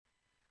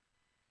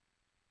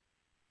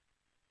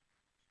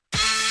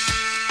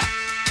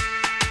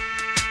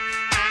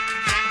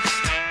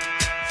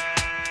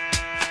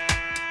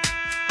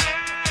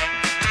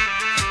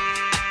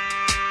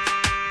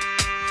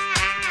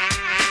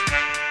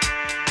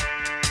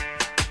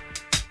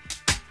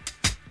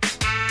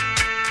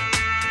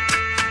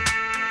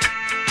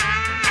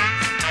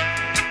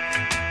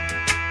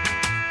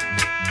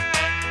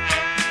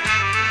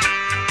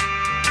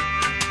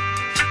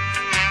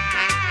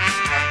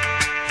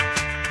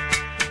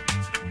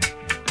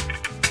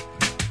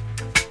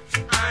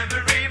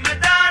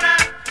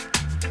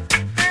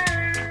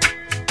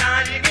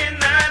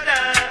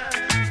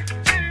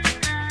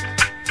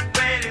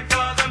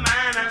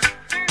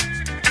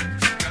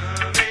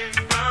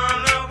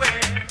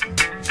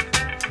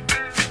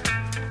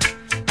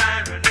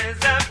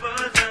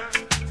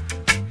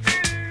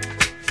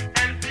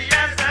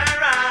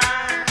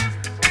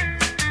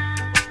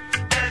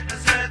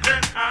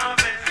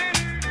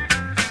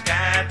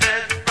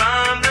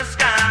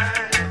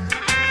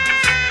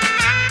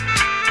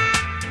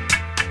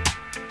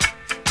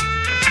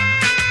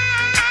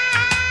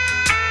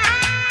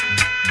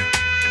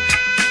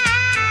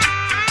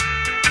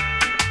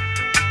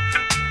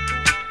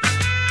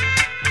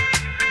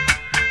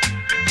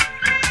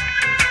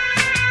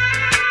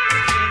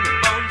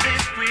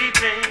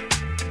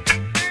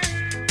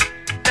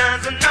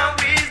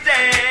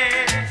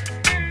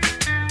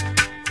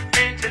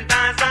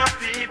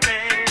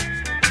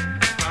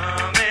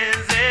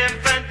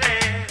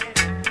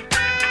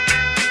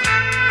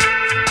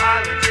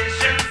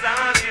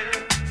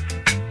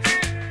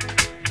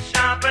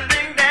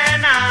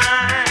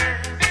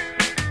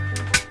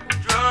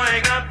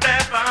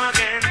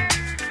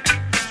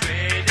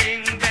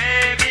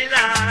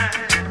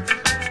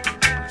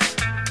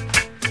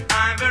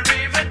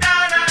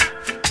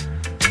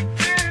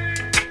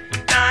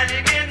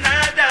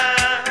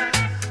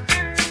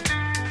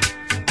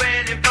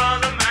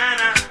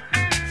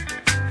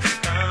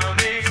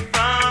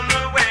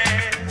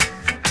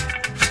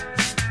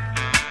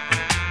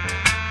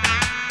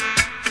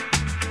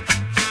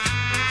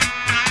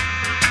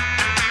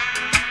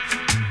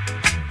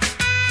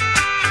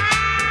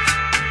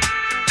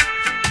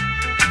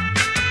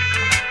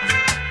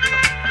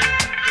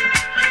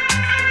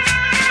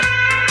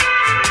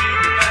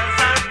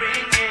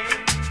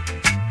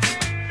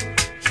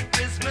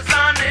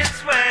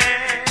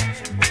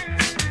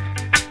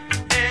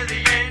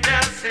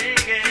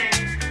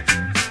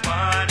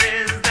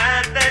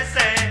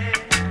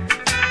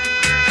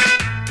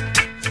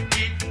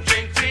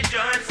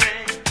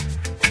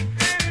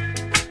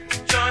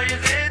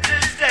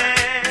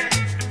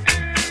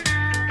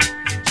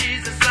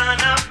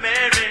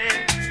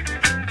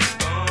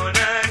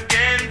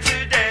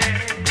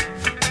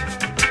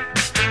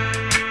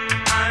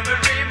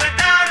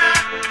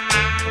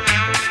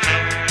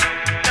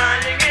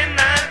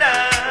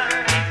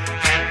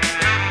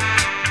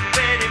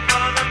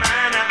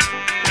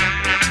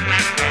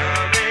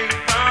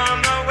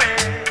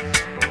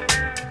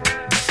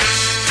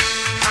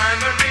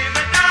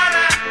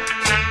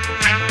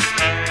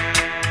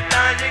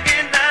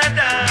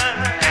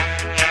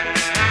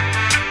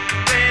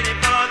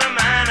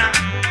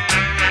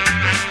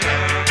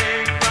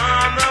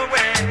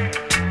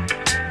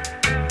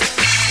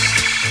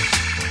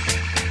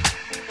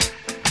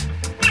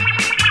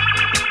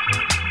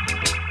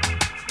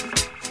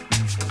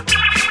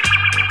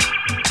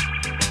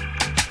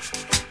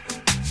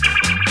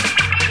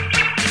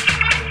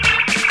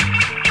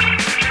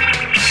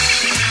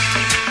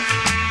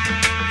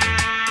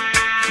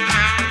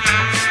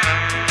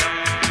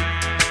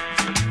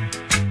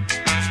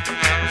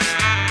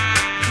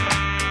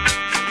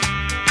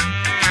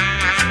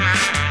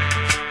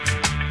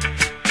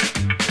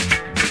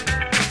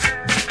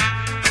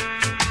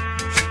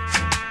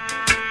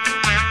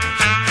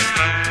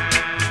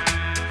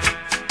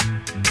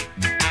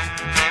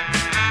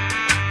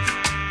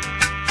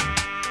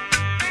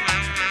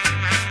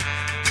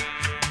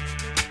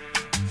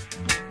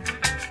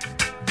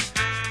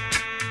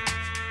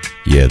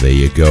Yeah, there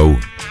you go.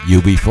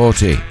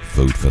 UB40,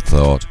 food for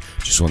thought.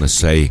 Just want to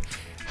say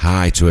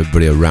hi to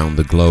everybody around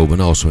the globe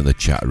and also in the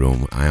chat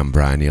room. I am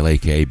Brian Neal,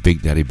 aka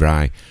Big Daddy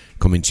Bri,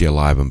 coming to you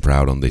live and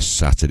proud on this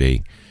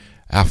Saturday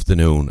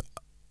afternoon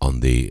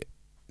on the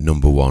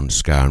number one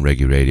ska and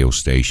reggae radio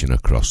station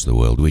across the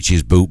world, which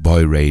is Boot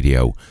Boy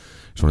Radio.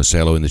 Just want to say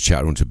hello in the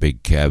chat room to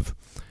Big Kev,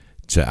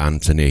 to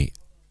Anthony,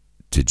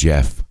 to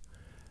Jeff,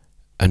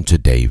 and to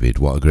David.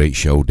 What a great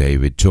show,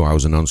 David. 2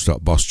 hours of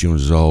non-stop boss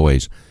tunes as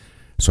always.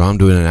 So I'm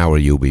doing an hour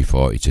of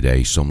UB40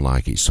 today. Some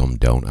like it, some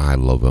don't. I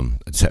love them.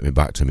 It set me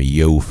back to my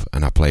youth,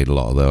 and I played a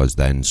lot of those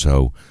then.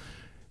 So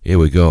here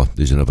we go.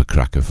 There's another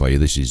cracker for you.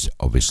 This is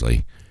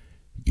obviously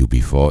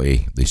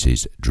UB40. This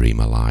is Dream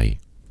a Lie.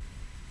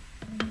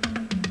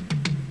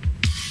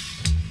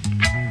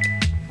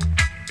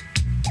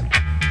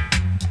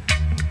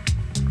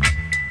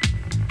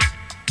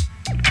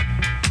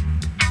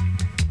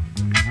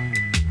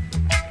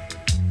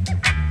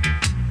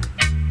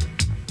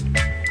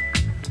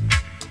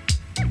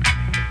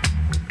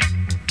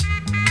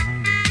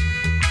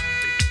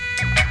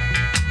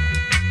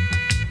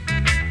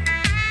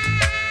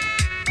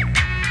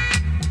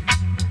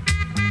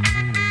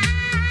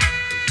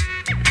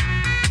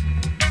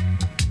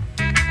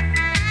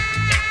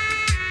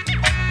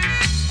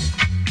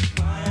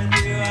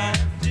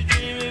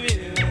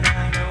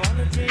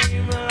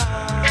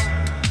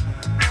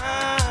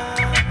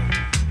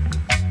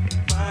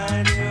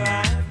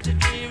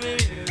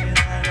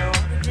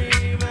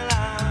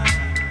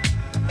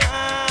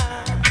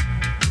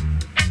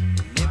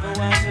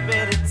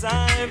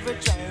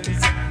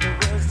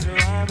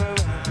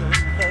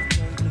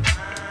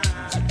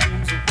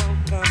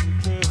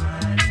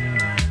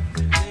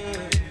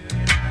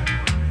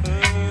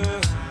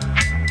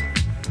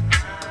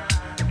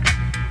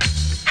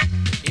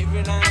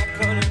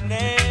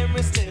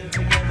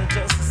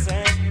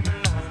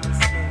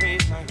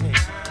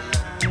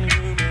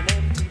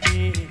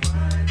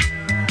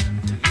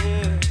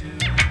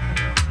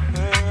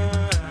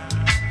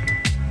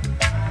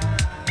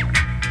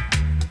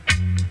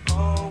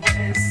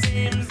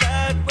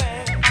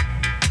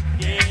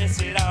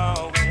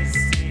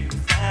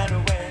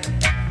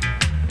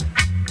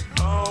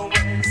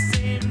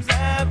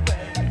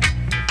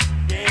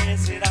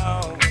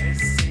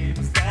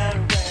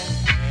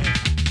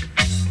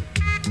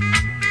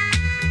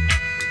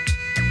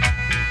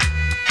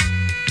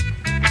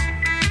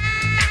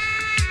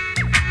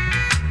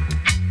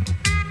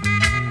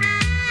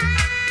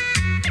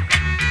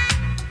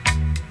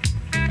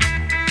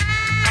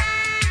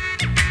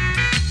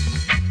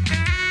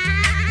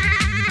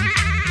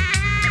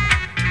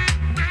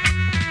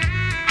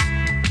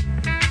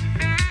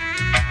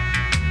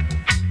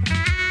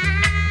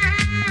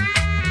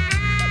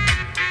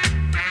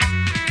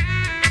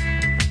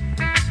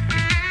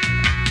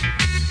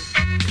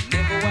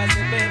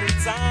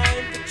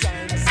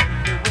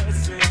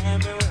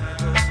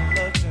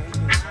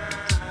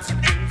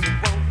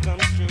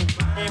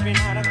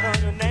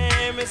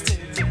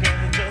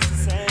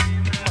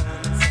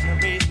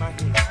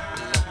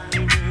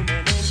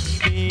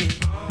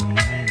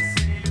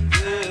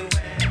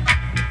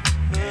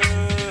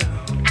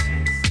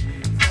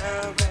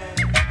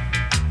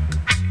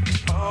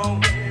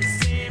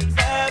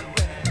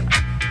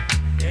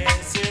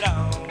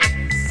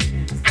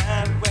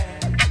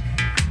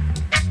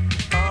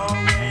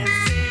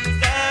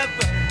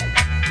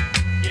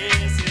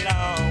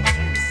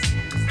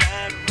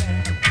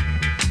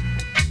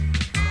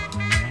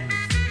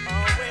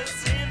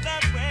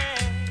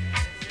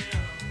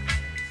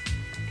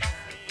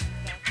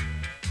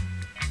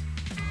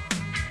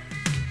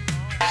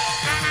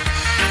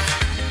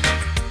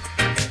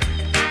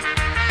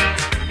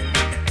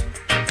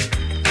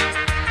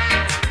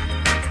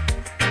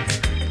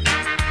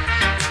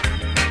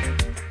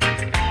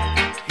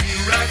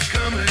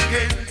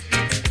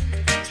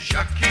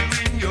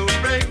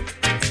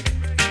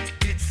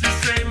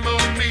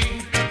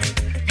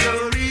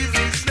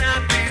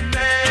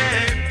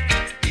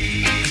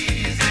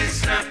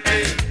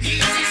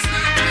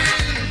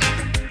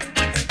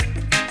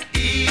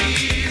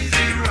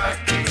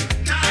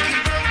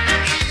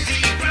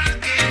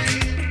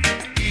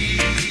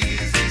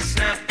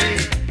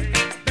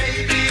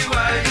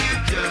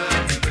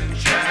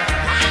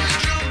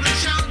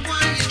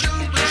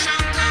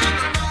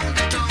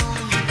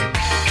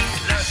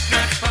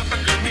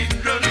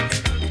 Run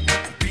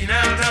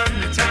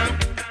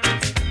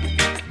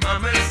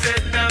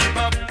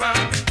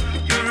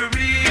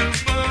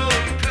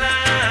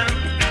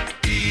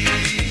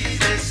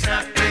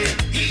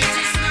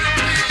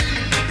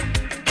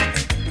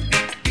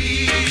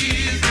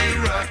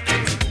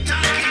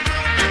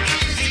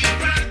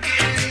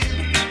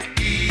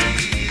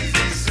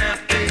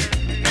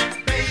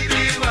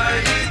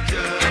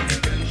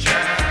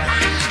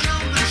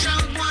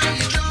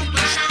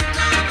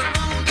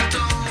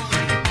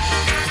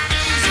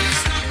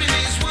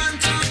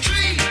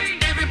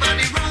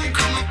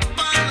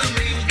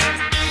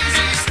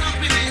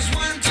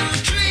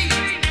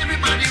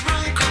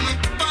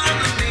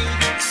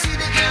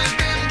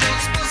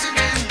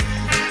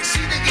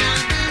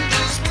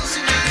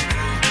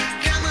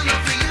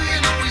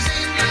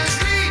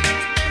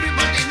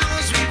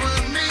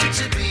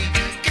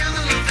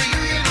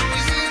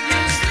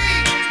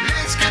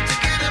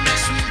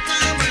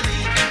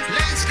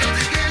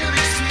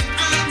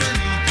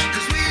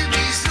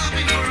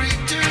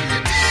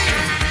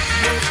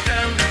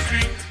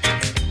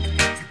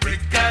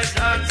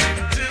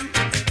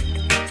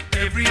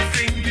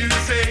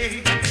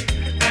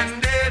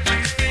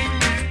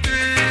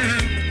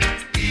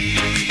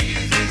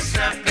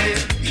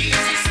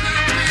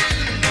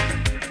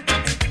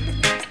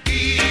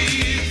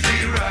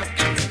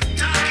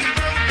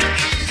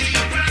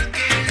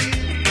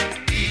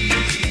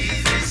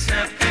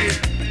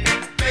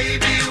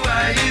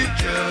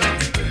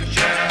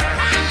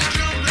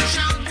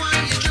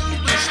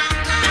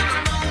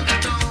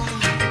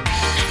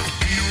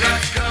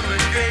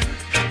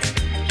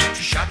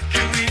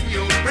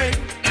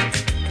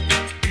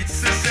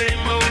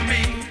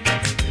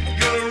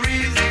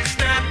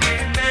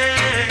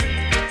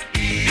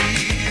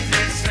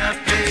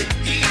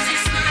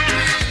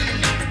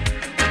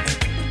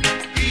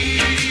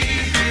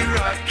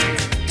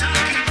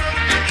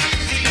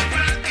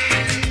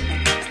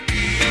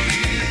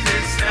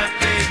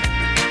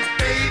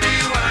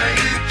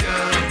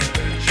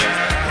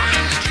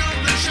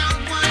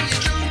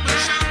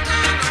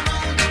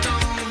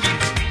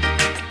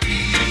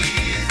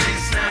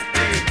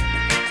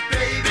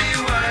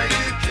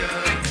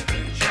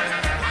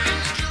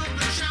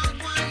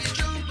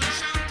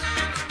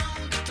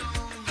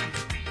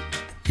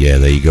Yeah,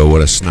 there you go.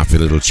 What a snappy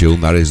little tune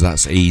that is.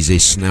 That's Easy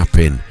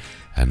Snapping.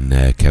 And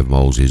Kev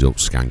Molesy's up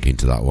skanking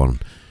to that one.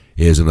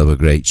 Here's another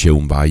great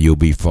tune by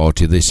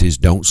UB40. This is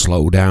Don't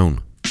Slow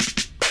Down.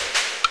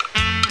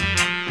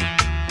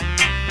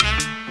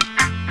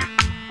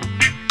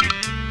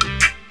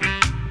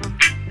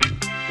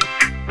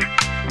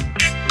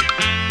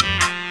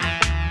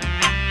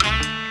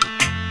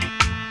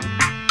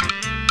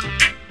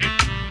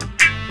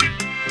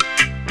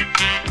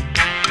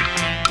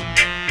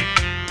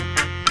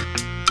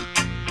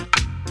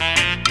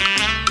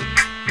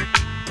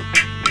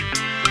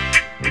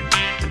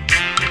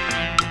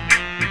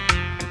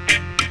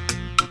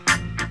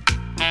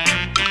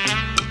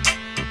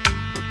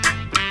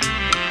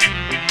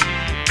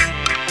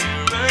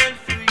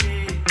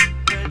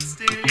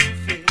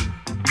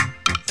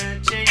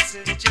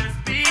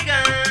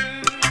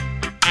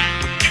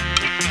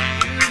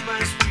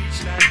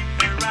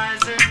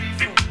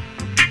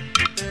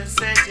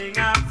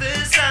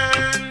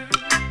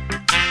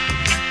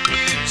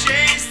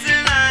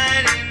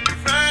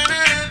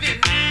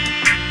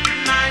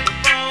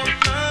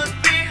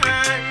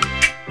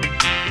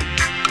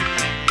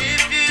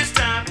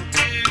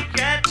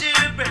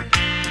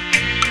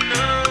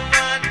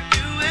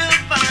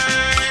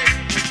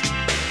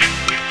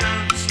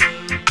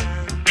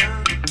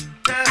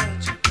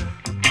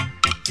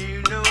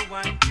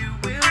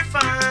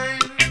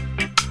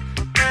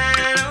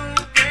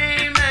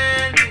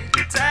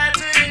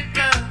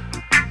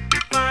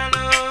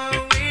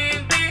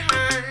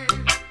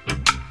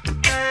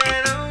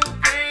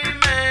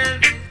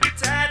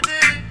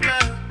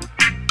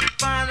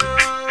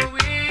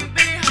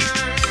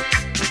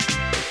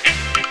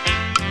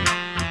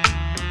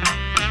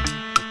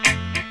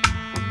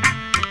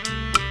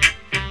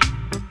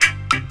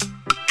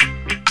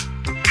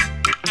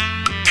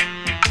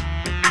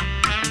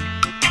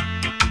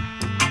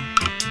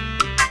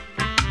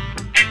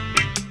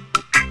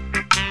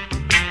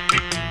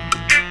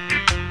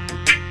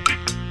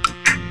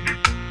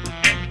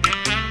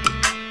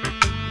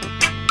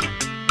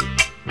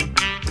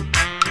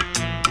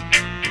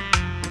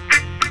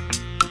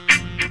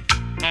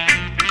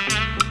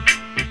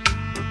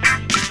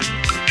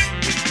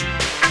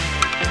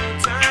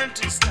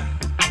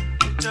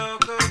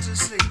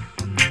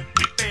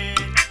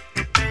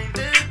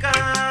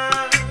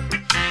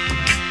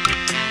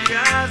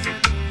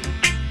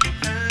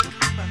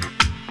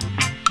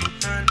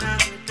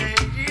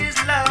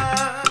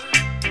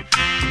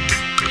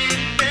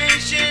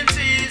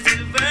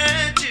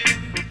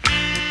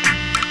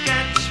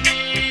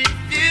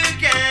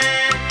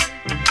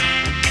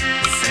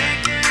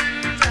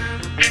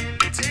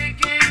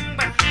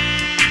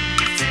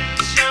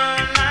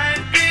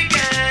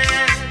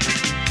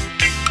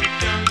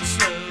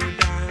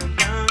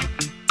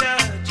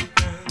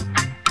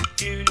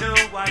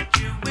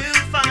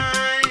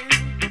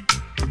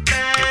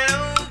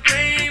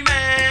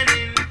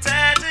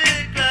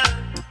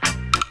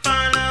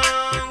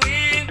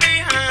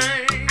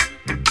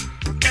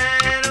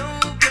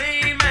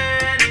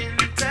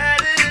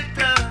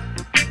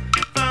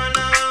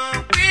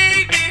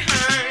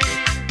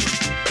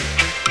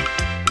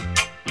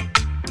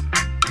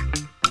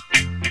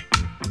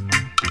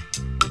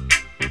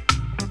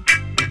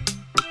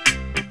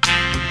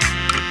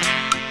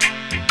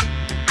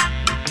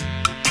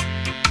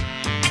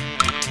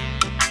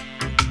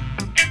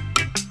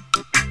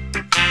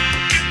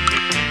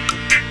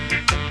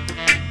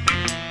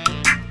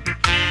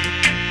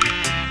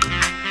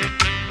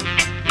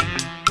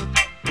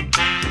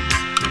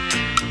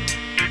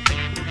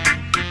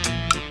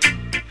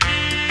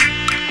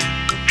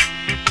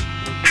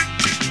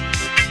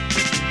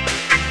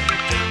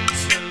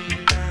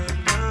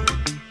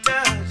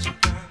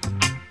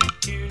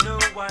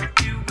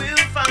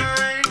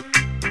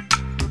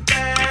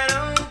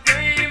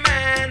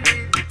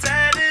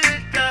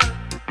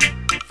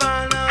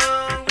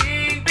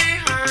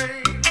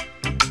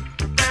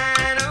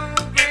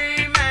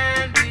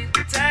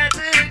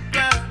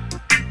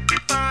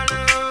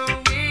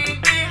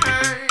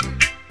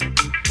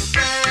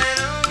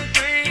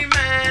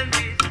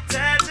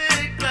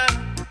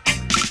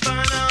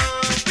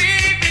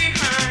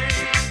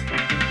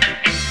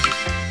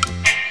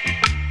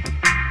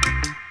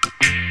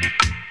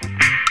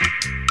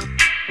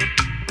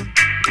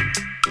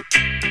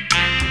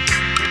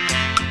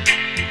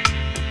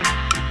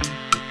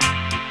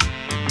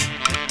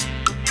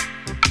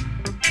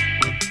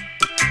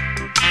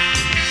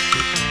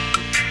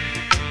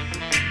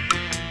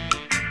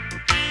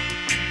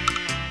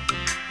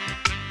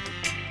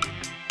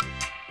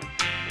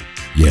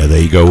 Yeah,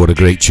 there you go. What a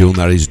great tune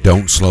that is.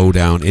 Don't Slow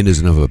Down. In as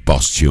another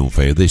boss tune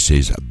for you. This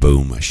is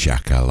Boom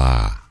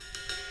Shakala.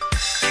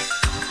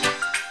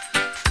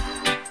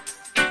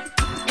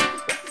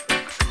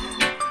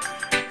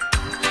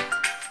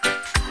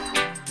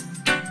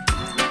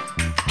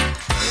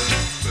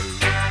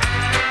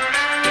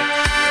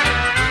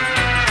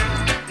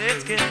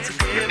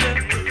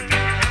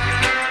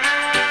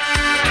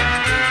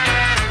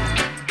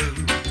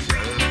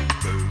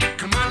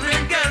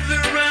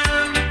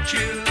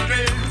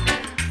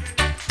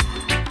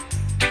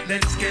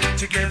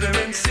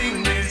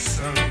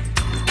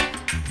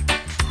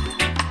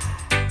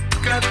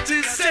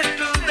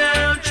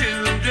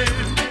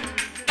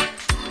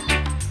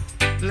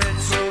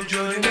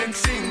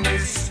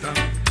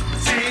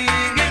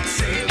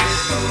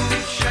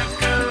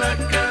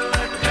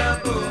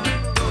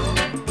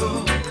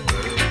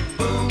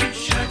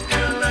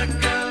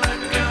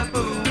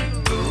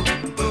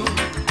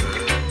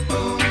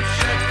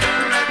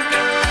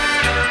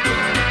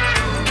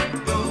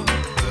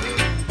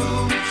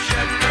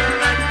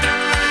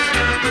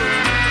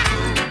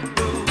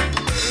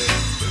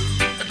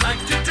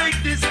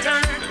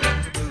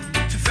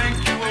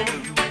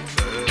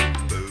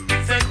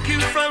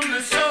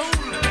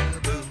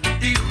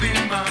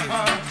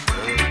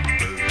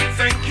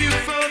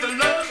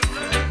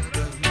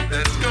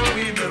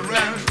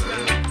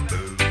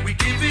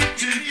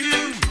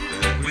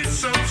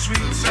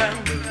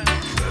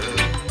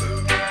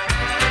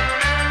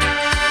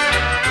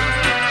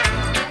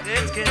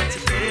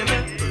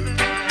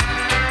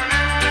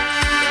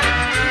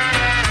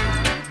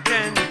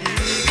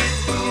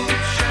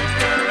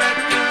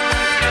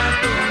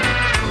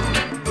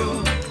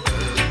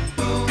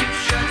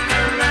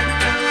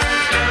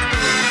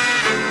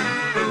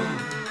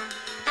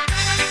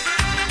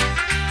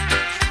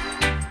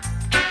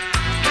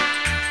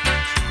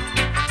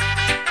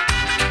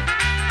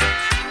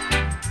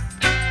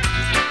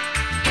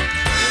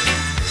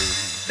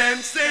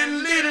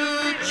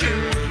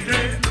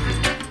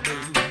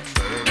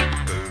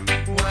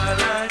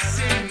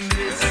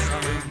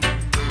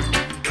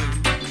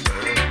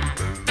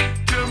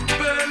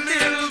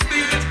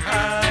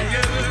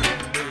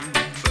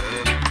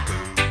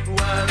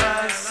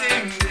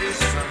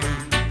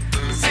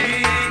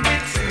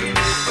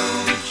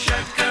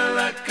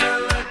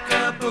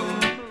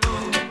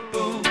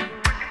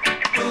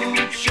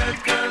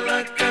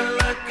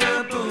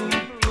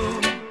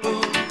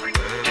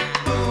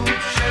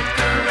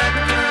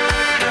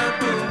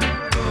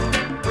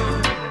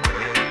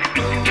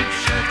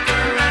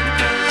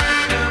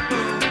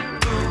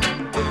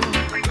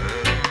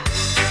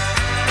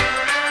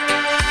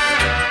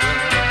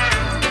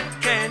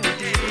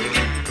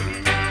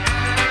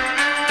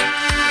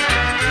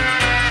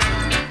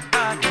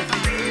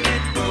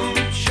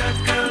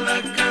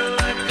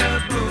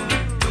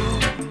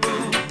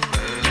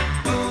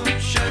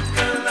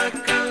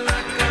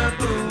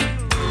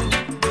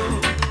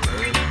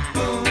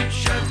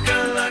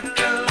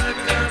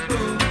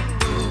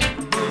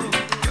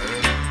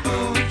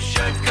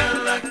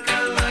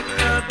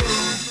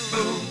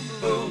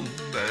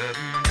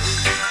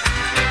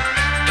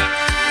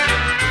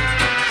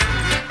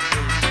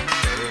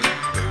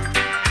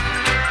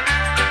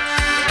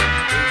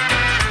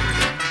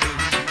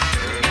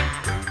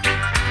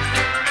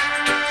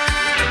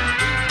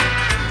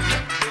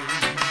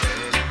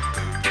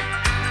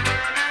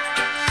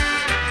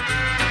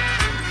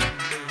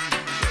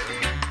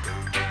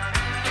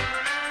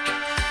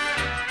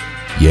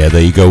 Yeah,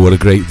 there you go. What a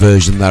great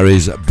version there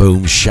is.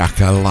 Boom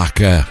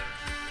Shakalaka.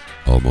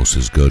 Almost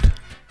as good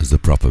as the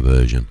proper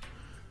version.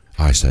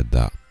 I said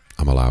that.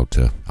 I'm allowed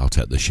to. I'll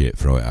take the shit,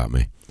 throw it at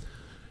me.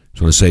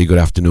 Just want to say good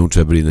afternoon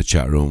to everybody in the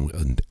chat room,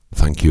 and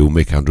thank you,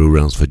 Mick Andrew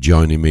Reynolds, for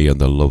joining me on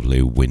the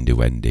lovely Windy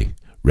Wendy,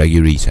 Reggie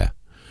Rita,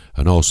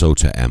 and also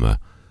to Emma.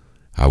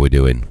 How we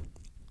doing?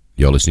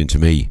 You're listening to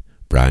me,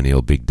 Brian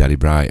Hill, Big Daddy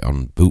Bri,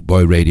 on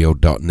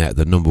bootboyradio.net,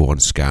 the number one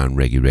ska and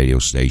reggae radio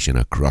station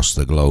across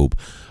the globe,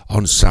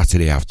 on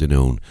Saturday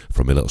afternoon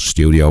from a little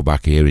studio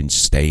back here in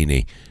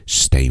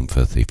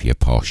Stainforth if you're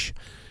posh.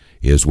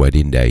 Here's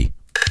Wedding Day.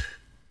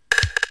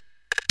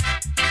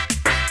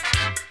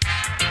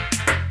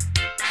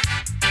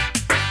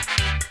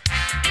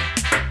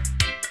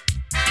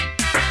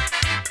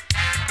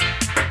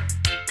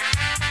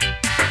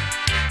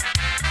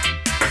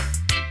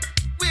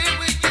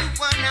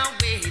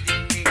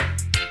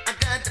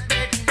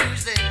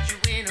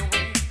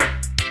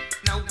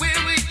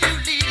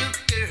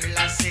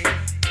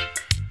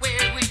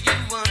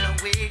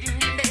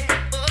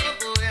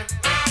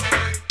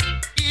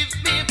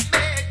 Give me a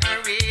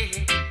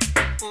bag,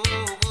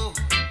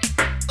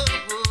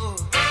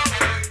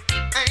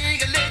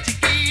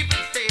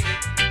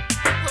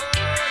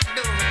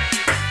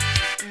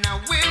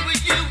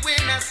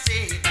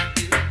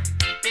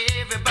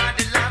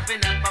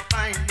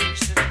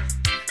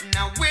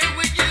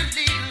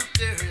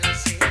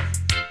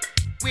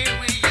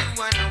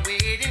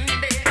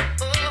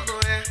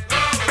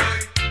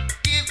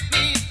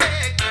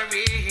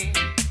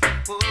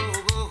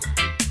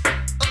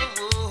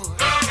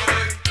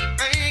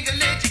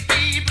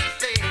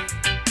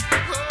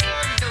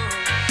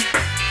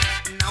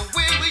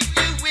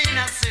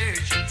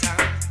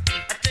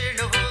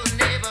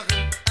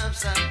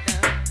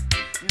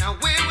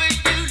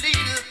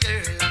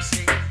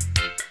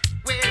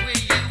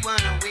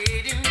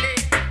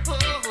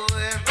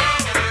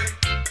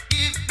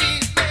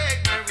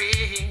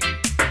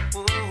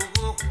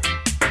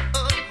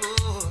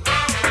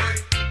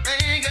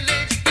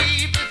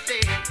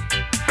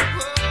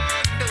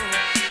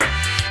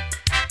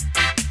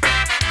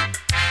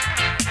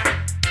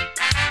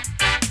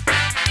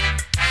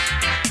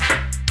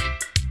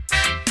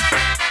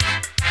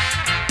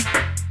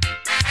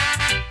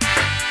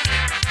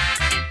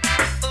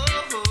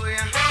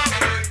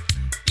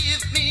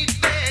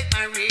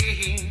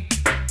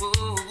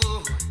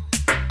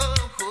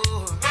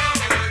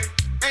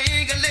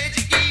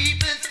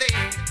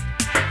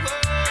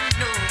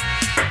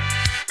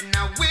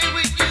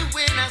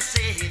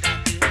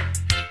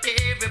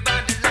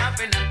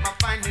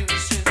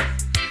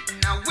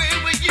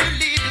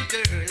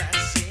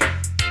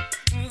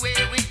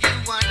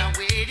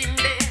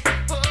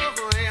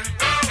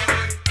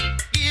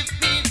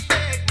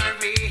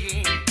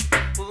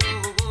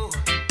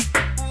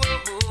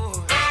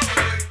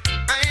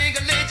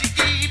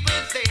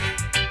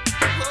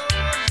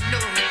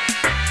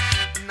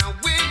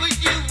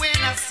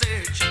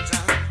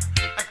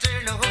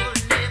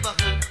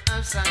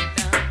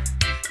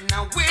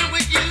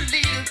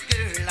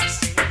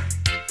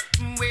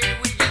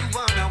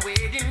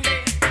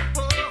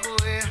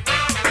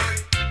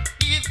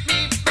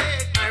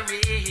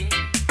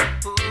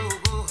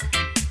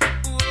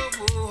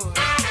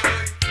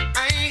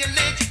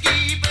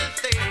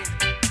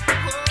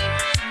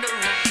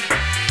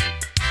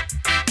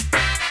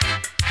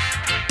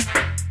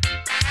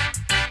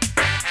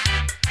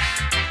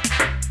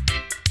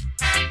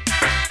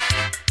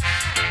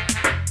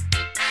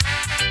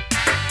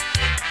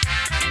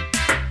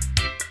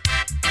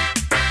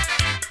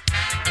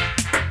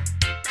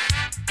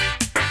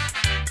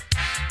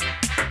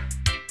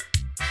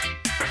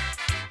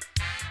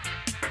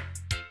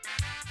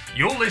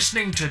 You're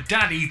listening to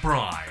Daddy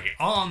Bri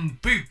on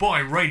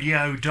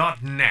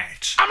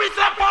bootboyradio.net.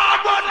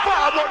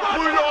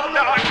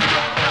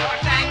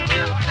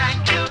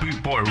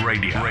 Bootboy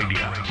Radio.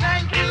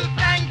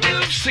 Thank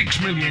you.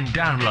 6 million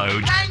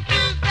downloads. Thank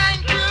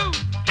you.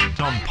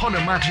 On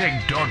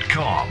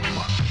Podomatic.com.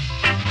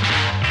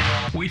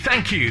 We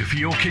thank you for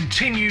your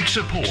continued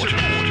support.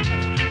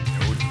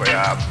 For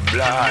your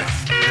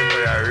blast, for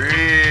your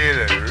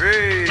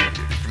real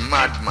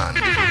madman.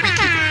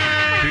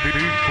 Boot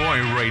Boy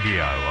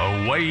Radio,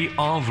 a way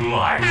of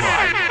life.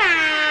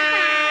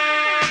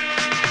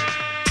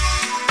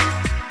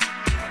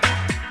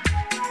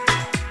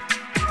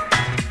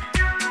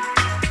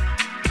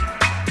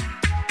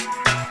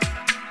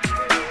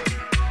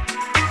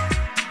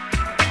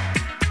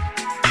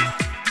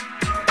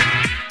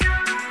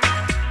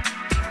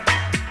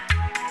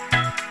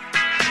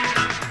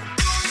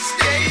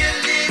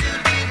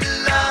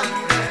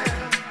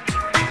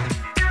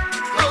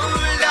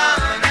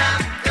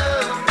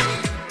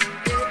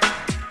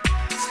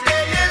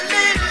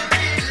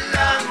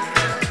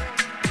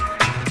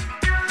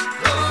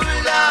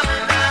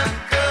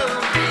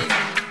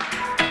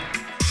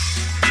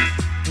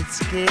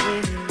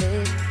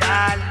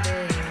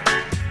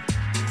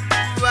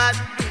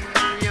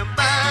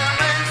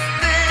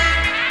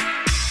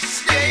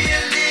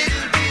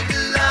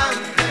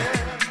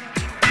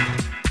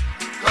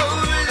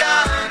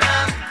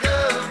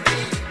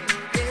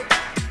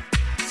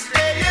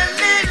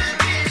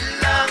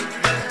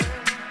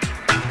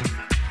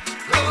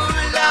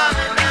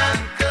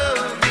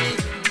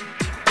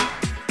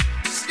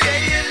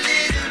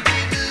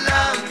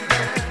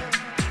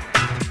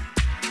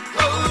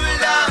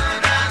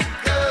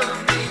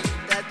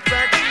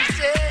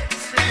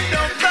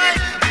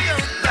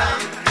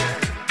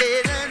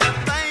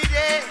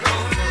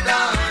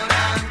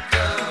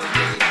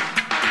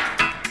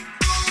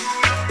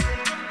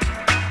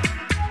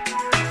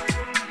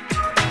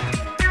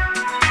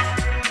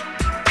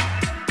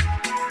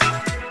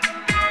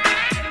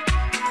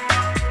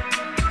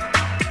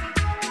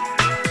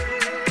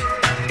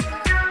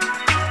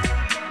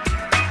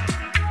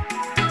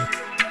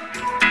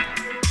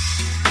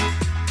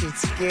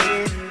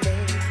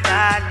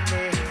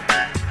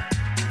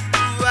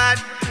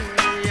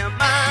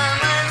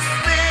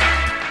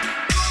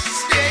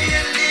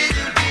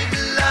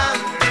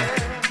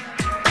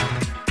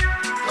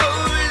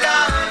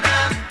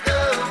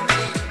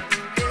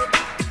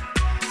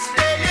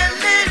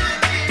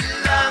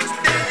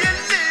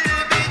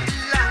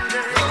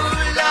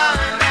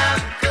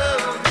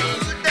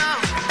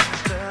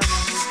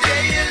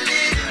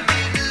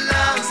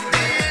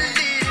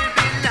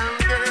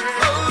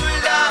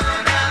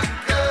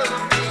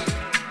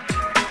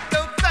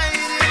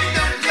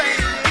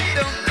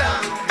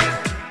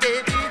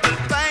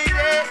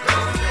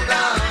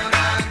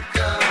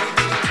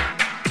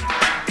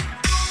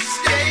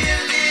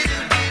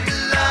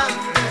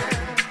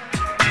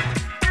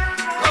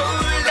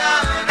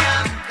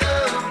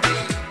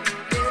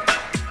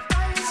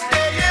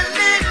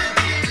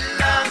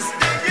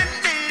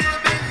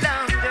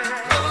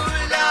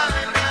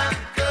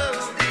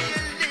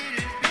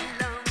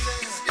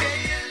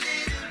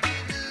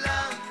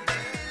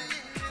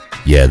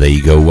 Yeah, there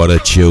you go, what a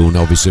tune.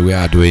 Obviously we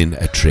are doing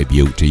a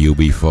tribute to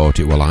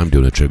UB40. Well, I'm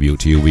doing a tribute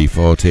to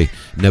UB40.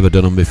 Never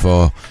done them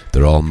before.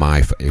 They're all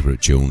my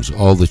favourite tunes.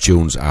 All the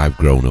tunes I've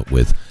grown up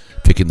with.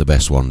 Picking the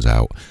best ones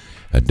out.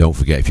 And don't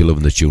forget, if you're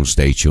loving the tune,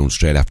 stay tuned.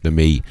 Straight after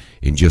me,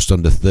 in just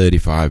under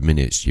 35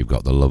 minutes, you've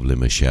got the lovely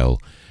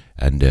Michelle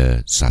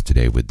and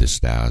Saturday with the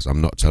Stars. I'm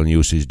not telling you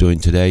what she's doing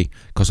today,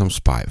 because I'm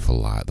spiteful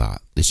like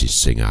that. This is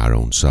Sing Our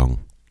Own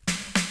Song.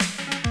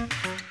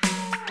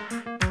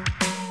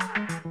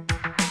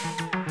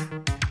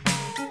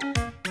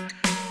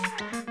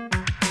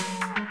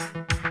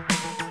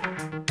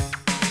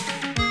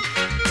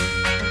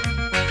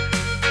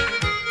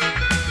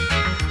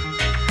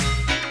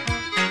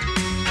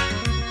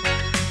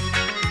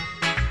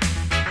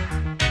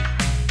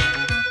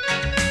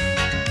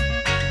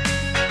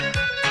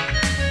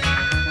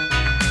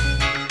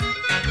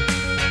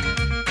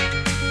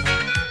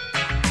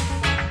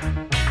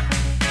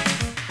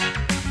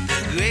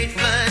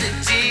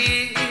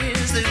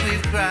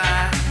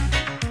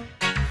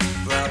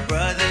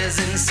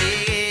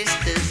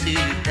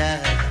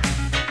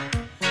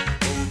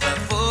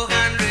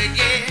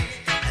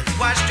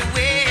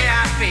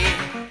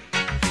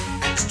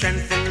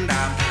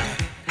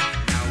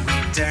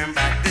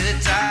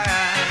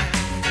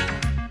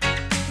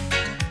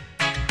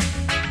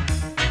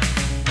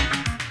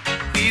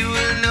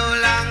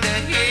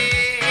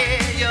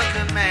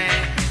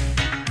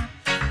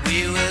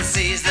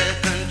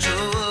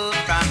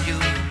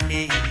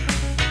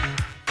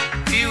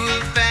 We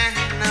will fan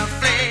the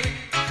flame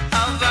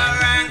of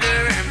our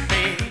anger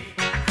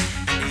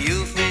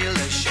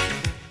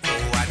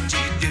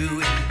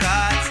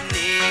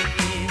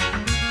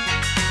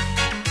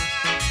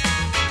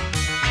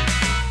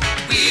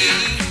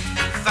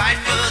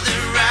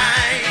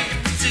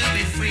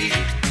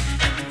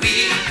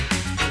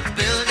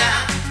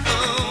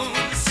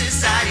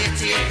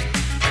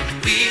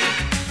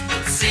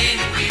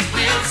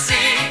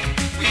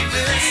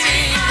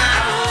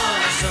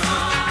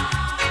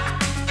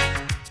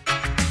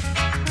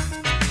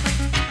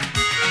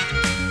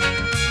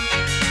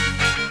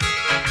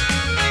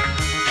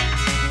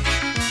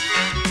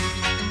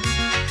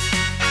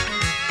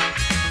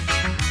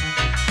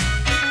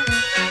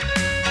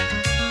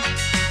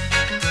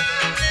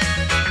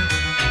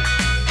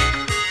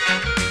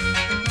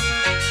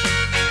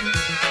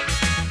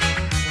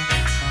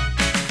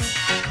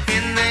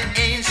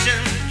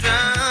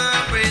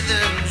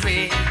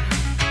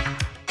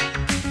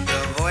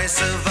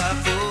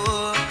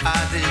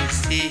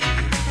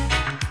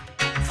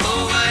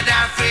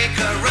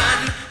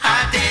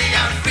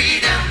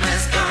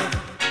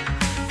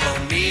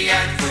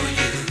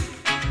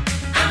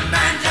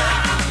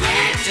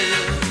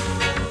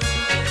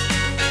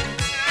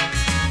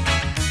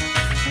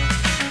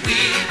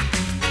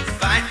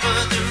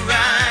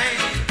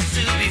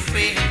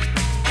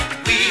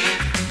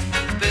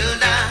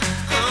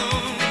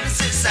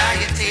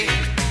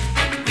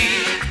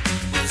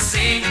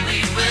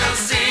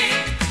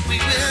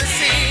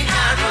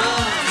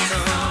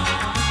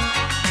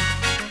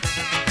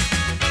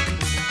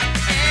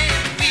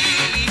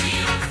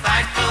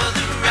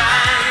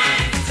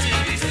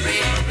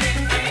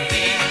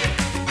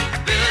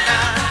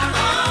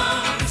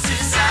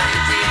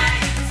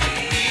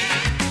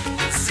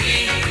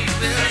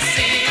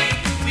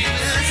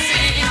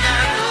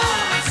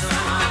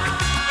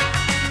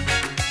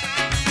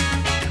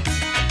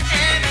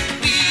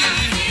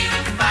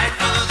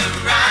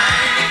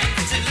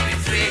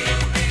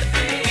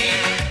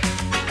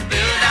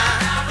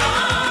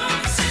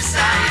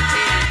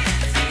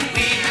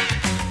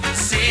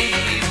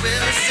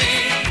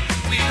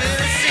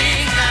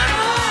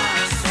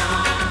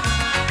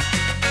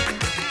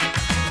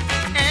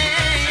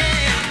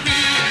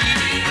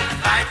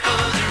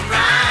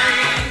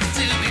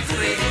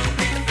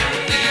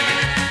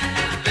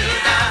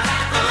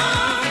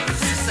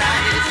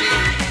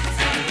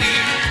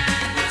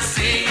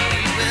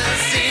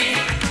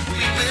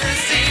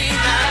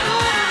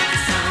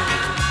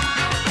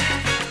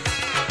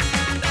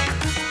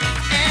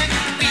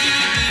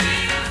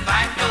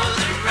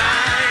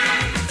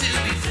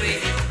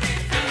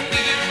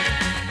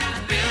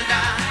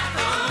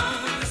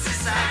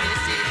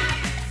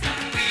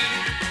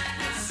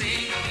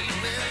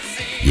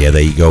Yeah,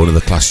 there you go,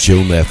 another class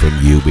tune there from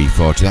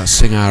UB40. That's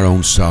Sing Our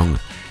Own Song.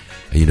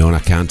 And you know, and I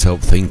can't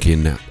help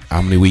thinking,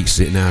 how many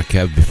weeks is it now,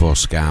 Kev, before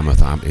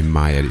Skarmouth? In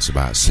my head, it's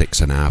about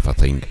 6.5, I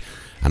think.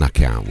 And I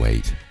can't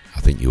wait. I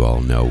think you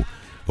all know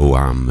who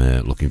I'm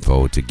looking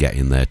forward to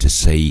getting there to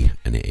see.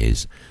 And it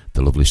is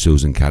the lovely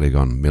Susan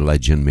Cadogan, my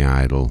legend, my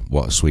idol.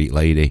 What a sweet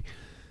lady.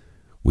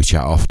 We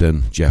chat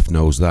often. Jeff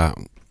knows that.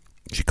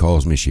 She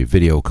calls me, she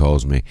video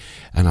calls me.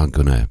 And I'm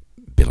going to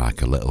be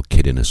like a little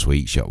kid in a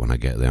sweet shop when I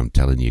get there. I'm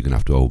telling you, you're going to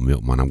have to open me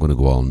up, man. I'm going to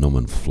go all numb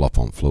and flop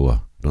on floor.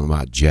 I don't know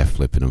about Jeff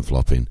flipping and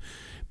flopping.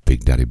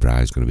 Big Daddy Bri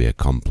is going to be a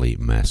complete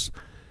mess.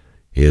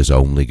 Here's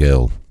Only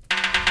Girl.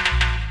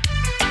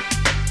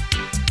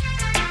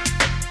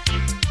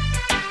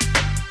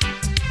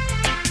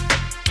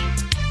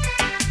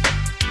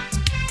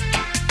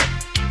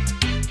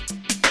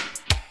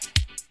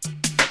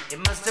 It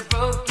must have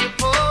broke your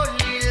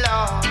poorly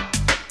law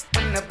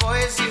when the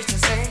boys used to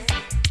say,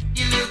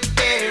 you look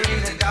bare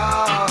in the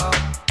dark.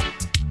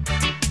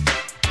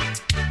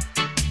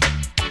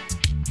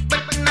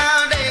 But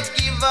now they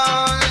give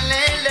all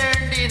they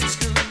learned in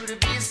school to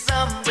be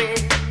somewhere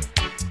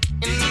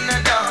in the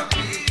dark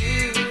with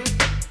you.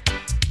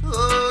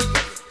 Oh,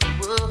 yes, they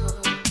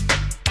would.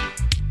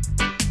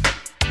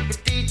 The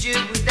teacher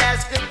would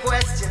ask a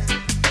question,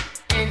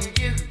 and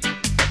you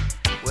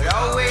would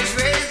always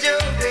raise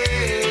your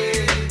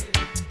head.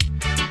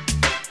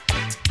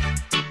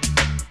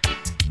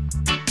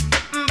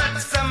 But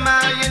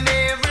somehow you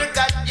never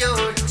got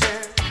your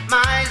turn.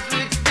 My eyes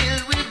would fill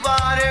with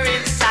water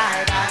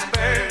inside I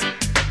burn.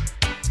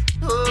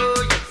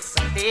 Oh, yes, I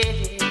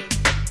did.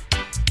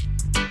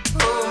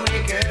 Oh, my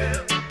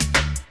girl,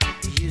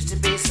 you used to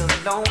be so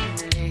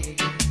lonely.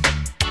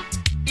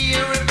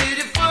 You're a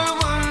beautiful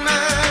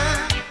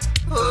woman.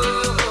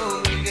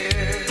 Oh, my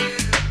girl.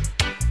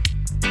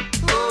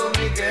 Oh,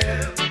 my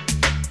girl,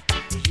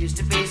 you used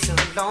to be so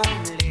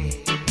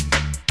lonely.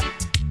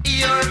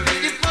 You're a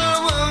beautiful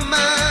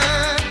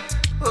woman.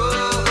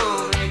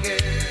 Oh, my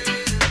girl.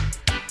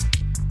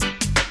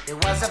 There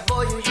was a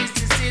boy who used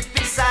to sit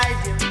beside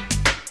you.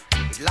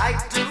 He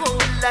liked to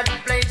hold that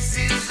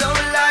places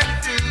all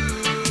like do.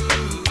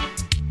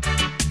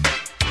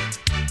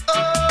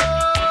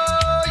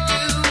 Oh,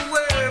 you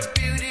were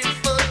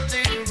beautiful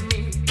to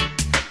me.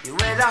 You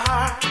had a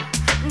heart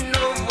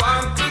no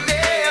one could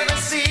ever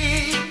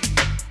see.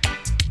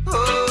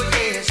 Oh,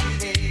 yes, you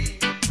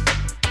did.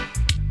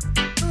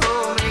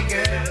 Oh, my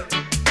girl,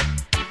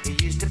 you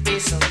used to be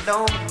so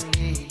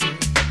lonely.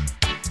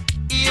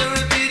 You're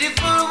a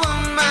beautiful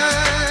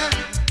woman.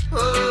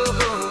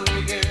 Oh, my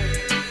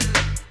girl,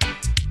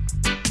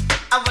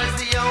 I was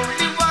the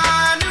only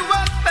one who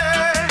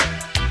offered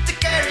to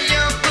carry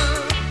your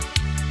book,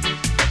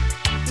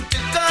 to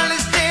call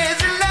his tears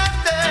and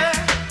laughter,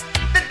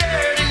 the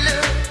dirty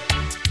look.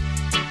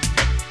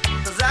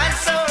 'Cause I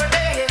saw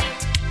them,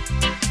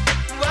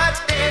 what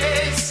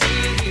they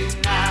see you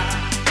now.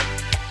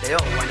 They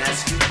all wanna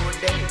ask you for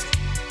days.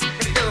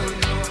 They don't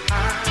know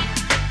how.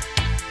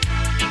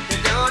 They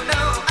don't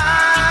know how.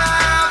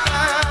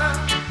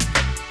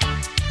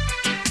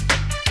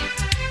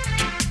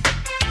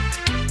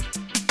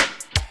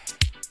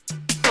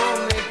 Oh,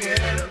 my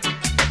girl,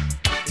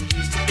 you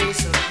used to be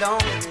so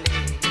lonely.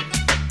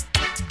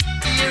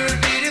 You're a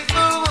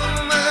beautiful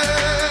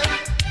woman.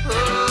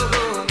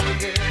 Oh, my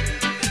girl.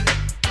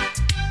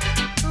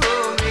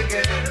 Oh, my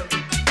girl,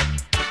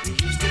 you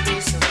used to be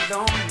so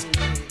lonely.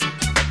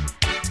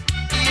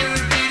 You're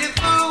a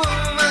beautiful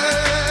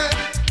woman.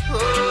 Oh,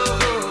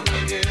 my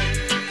girl.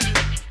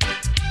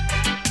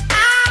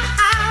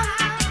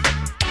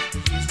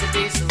 You used to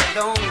be so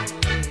lonely.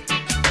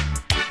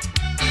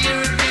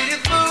 You're a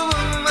beautiful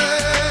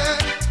woman.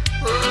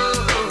 Oh,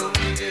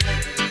 my girl.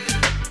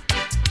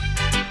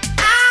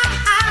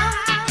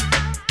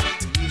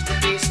 You used to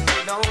be so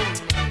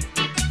lonely.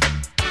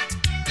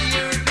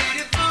 You're a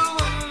beautiful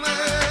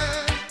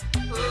woman.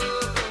 Oh,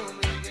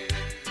 my girl.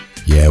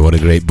 Yeah, what a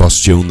great boss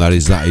tune that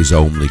is. That is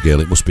Only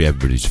Girl. It must be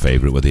everybody's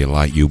favourite, whether you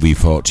like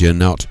UB40 or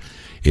not.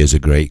 Here's a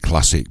great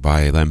classic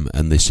by them,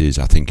 and this is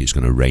I Think It's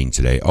Gonna Rain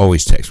Today.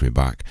 Always takes me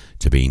back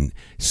to being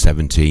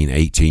 17,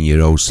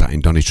 18-year-olds sat in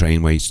Donny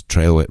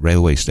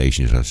railway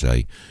station, as I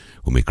say,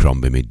 with me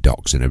crombie, me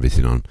docks and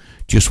everything on,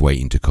 just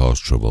waiting to cause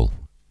trouble.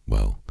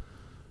 Well,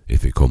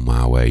 if it come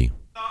my way.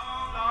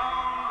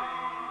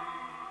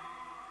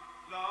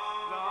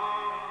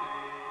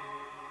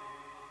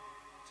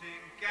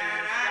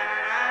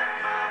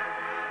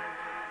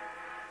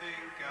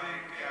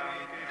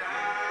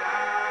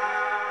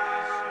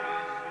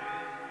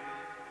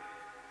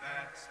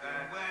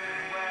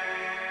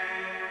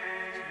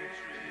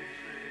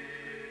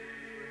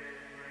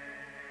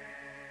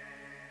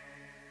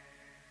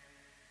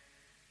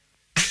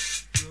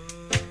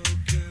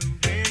 Broken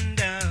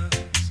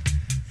windows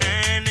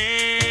and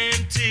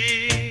empty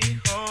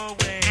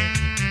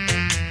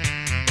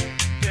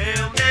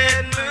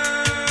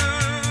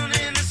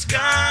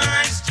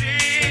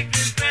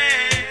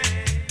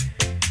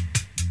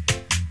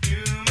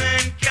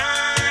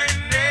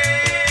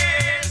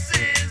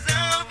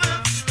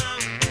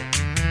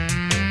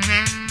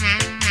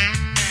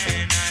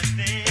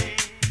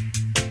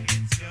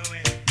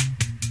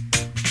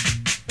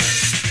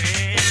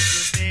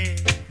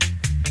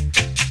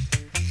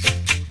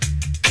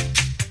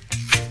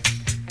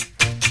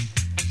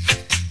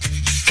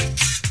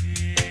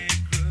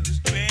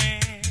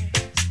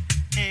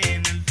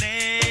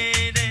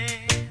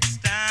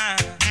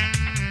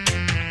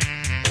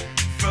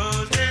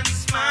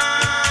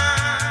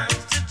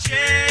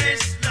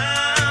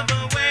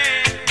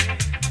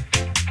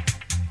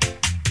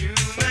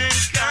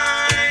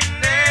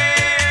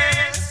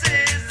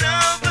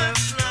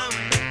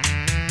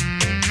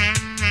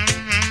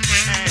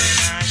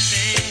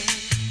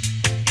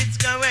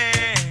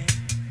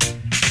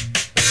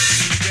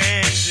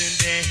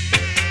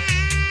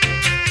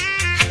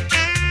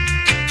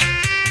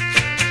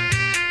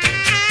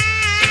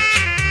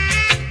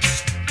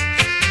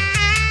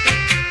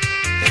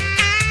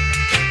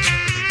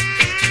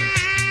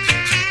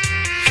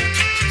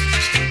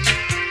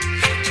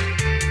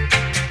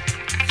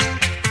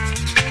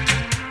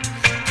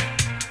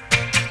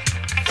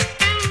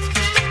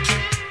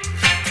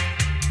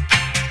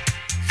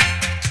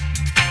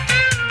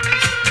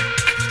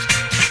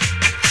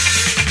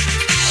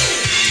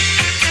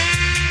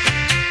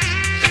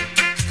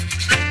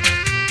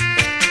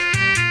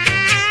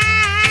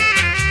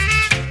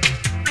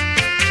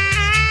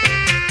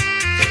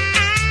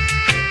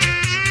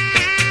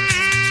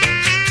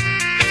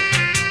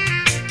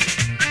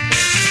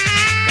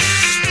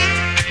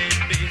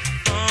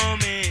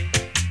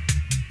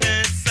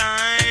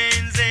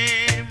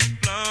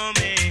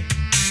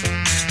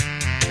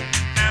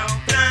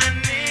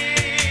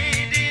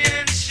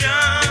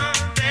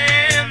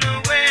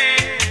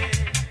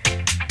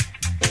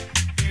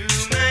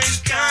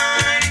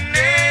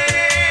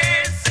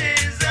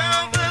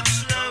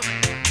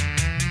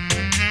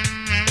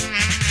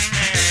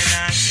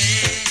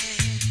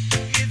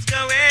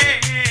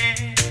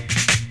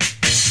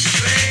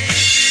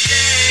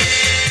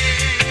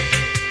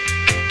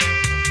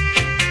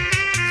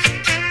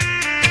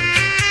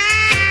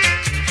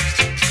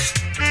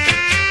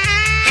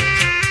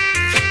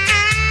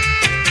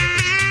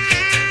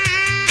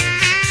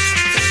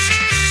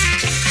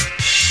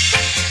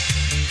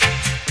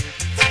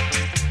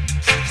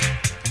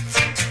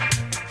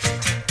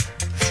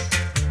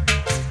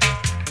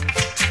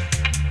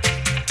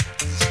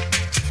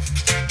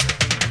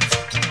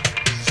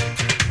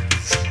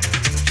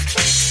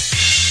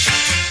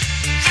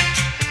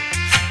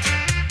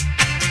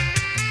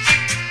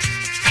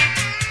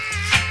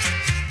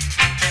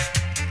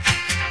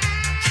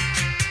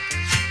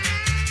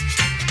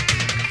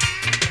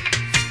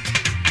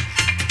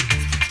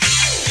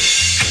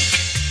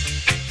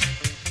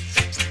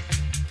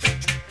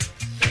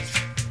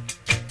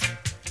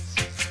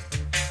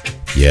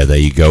Yeah, there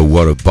you go.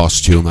 What a boss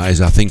tune that is.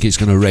 I think it's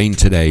going to rain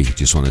today.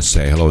 Just want to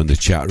say hello in the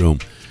chat room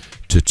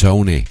to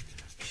Tony,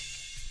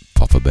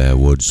 Papa Bear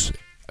Woods,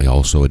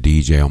 also a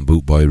DJ on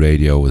Bootboy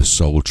Radio with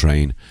Soul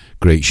Train.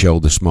 Great show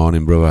this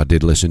morning, bro. I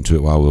did listen to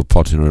it while we were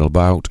potting it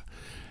about.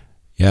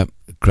 Yep,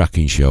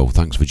 cracking show.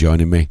 Thanks for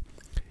joining me.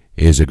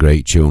 Here's a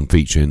great tune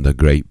featuring the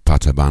great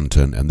Pata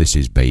Banton, and this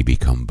is Baby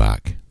Come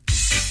Back.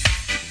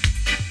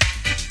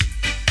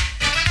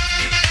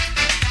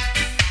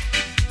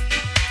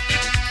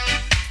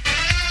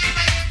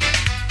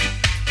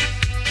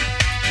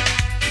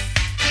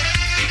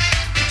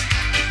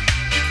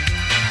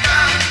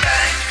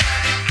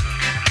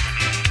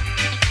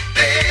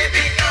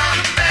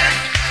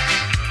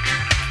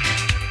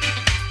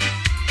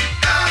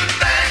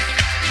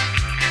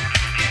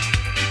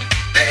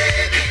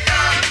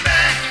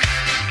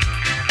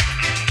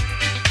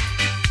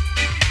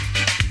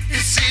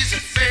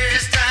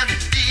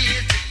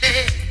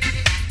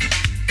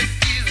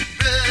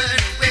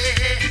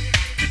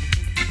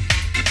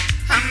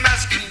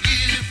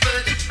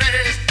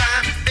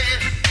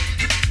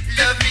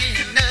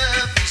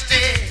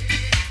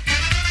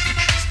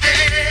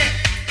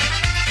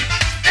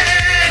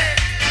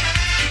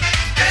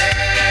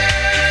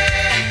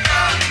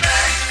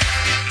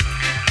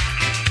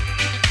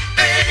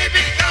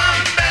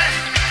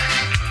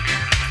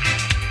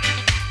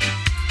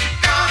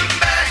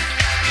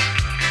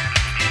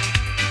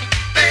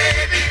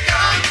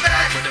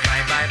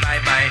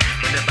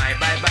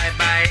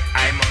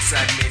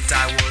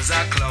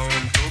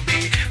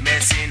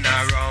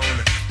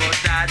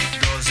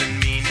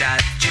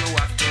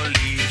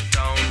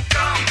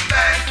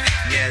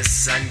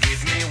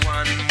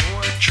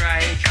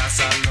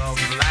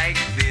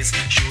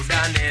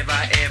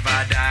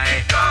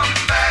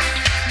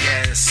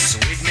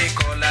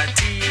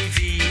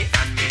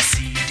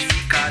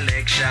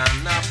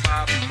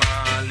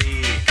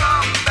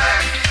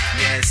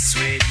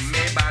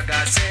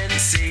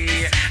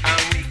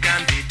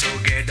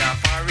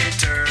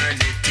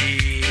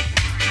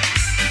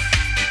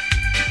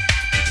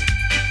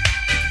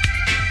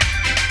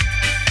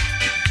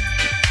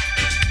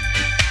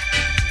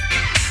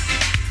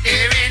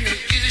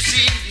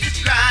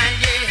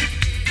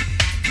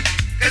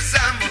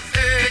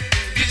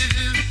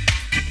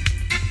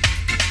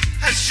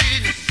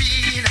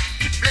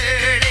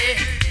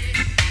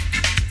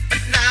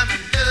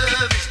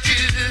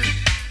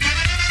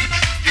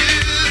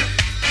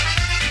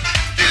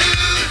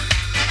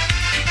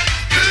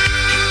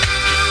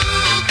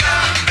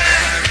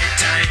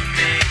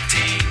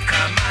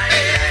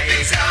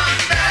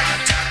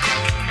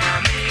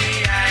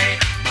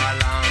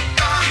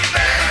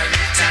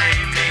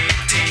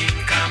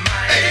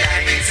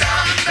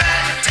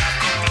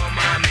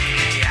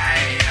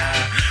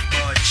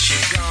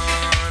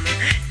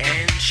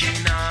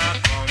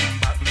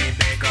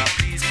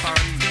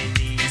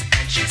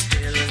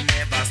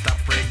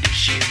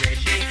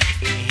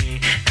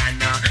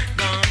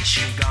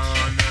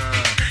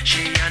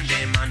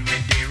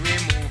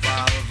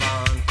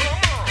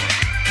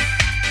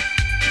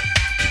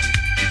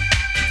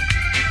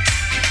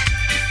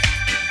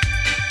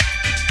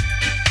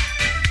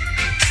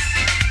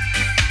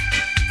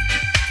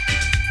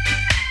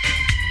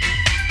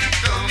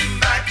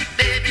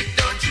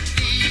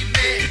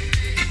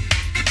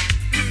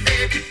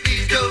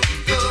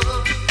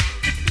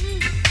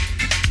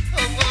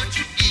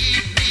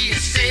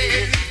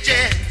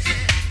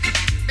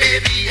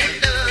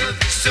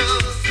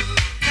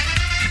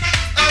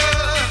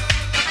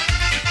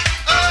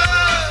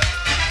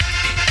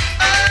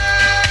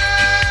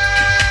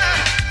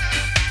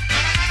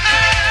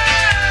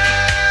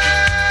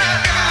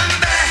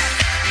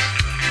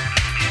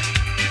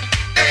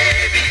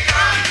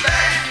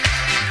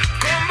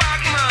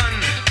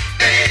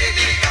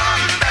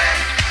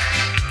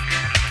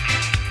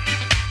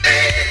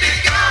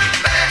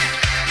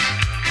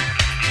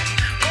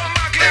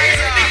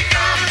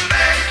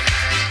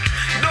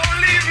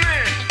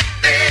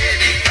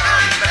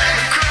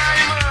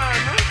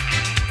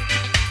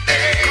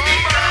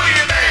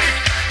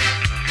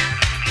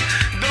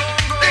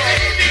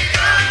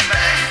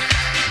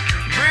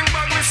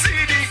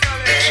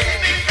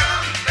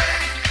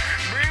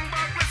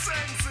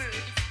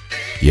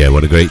 Yeah,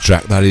 what a great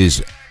track that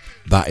is.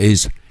 That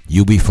is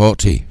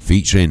UB40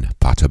 featuring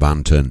Pata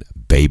Banton,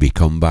 Baby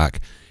Come Back.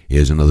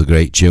 Here's another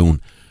great tune,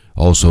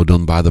 also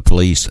done by The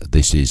Police.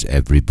 This is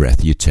Every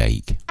Breath You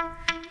Take.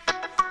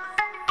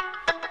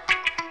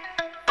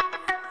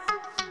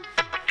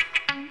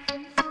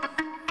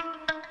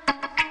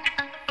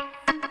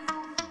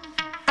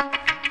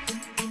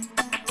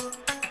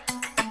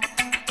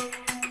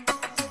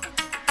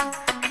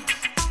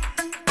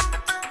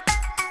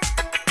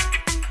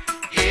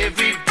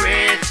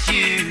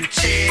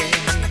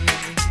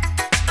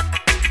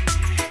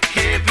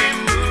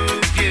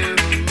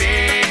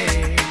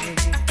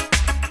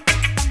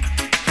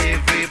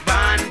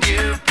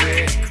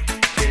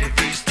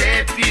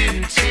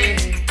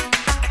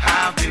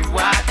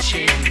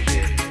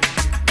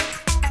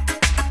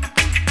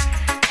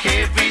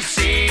 Every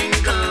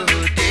single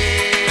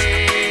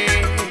day.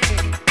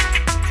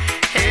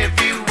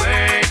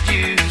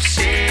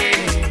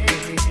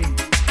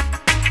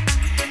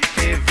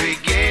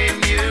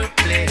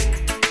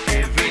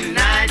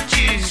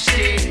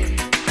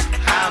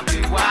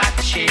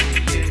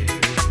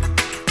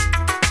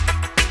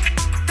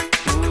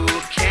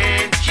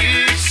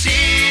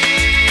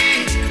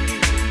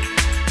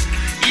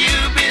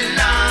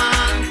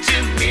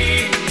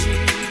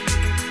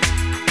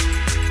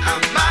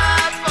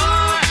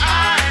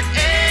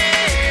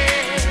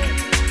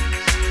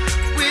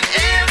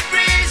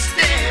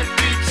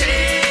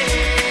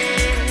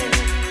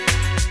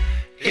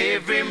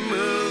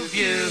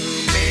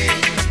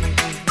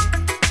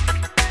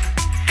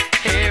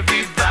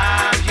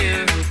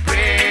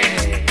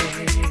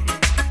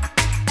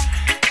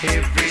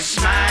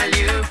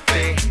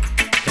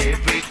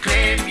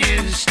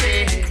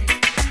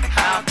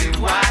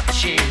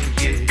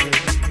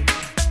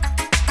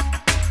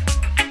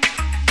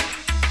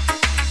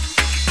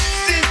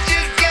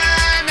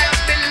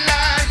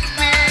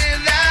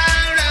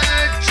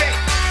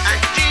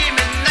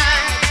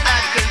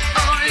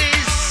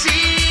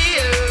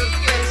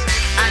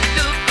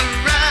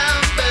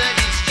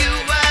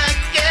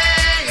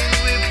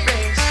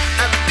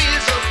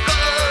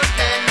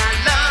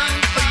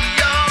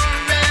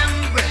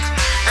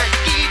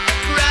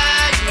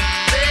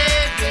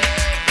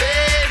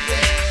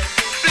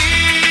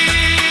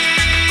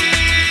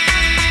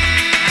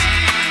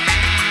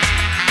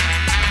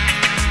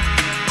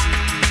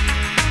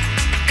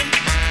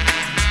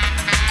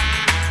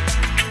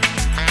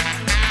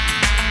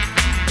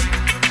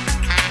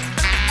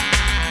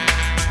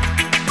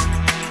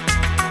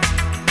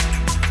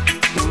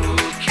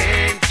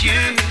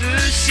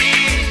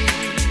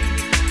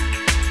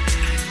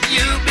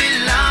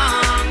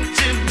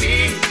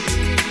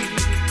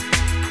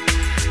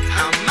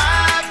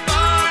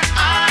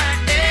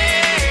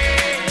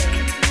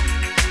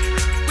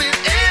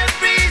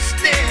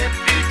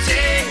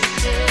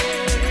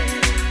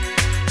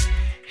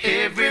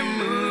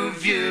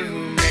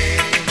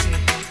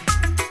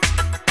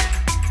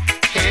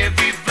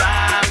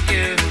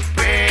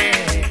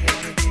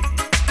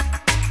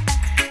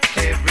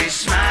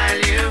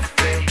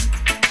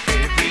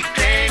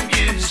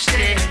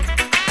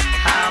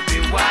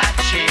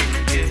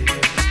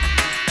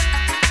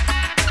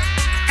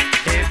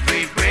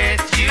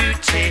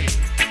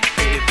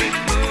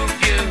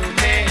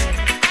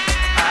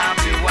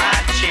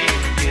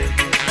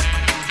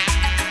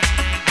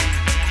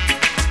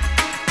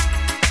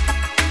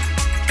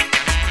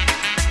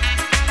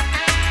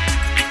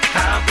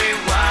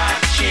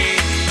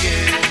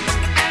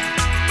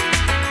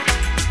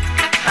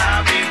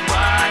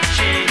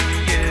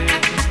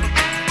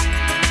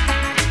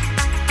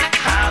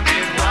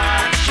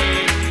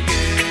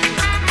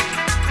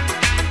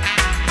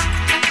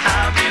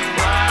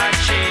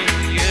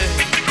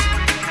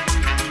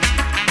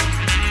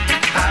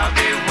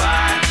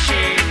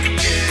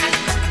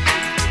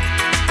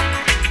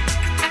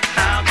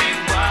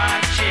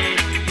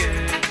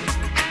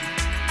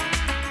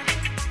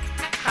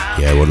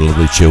 what a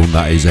lovely tune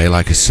that is, eh?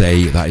 Like I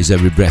say, that is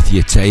Every Breath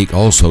You Take,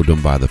 also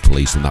done by The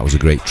Police, and that was a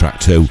great track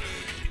too.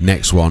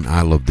 Next one,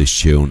 I love this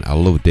tune. I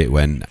loved it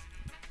when,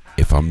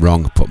 if I'm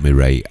wrong, put me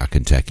right, I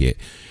can take it.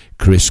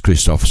 Chris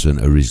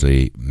Christopherson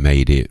originally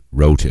made it,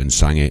 wrote it and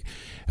sang it,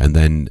 and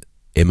then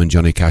him and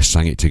Johnny Cash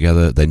sang it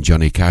together, then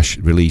Johnny Cash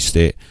released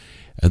it,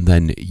 and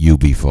then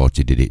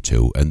UB40 did it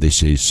too. And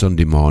this is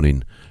Sunday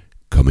Morning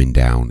Coming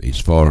Down.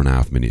 It's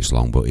 4.5 minutes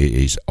long, but it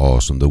is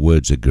awesome. The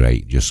words are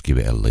great. Just give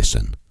it a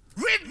listen.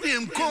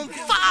 Rhythm, come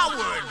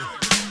forward.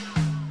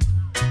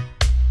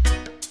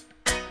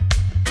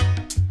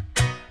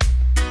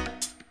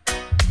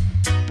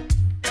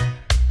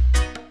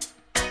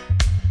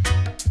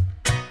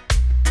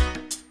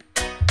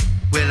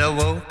 Well, I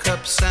woke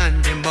up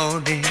Sunday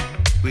morning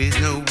with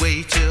no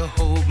way to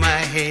hold my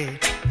head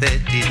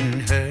that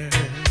didn't hurt.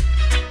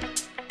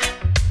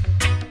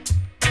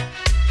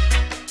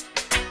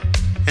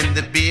 And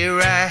the beer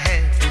I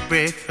had for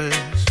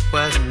breakfast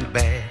wasn't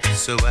bad,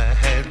 so I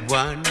had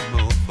one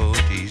more for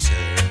dessert.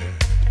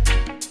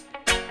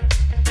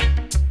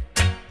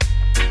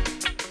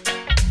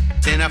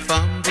 Then I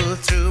fumbled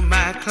through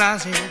my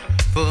closet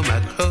for my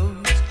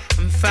clothes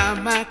and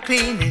found my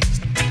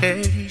cleanest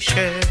dirty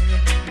shirt.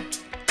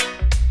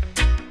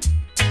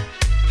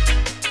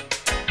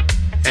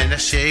 And I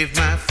shaved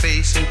my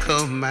face and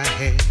combed my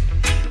hair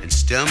and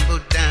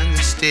stumbled down the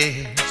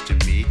stairs to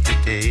meet the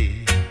day.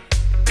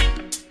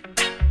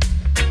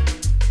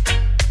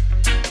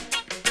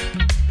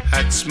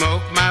 I'd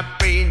smoked my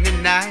brain the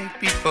night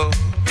before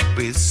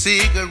with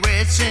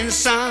cigarettes and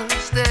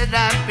songs that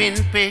I've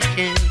been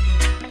picking.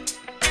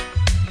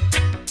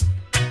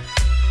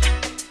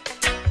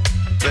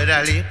 But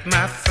I lit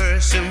my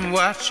first and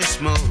watched her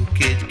smoke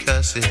it,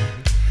 cussing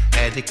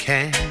at the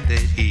can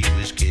that he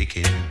was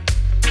kicking.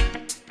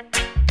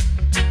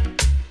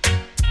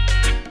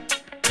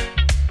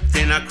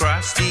 Then I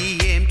crossed the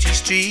empty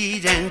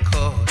street and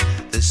caught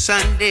the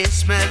Sunday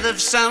smell of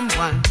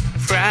someone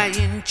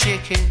frying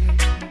chicken.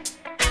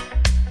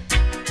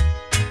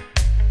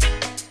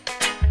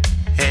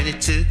 And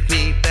it took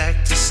me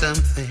back to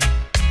something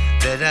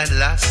that I'd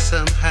lost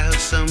somehow,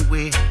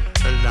 somewhere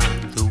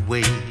along the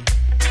way.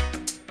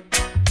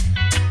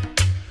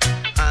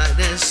 On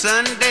a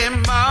Sunday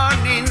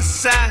morning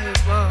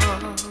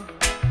sidewalk,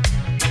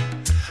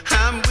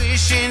 I'm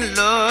wishing,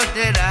 Lord,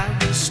 that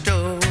I was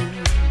stoned.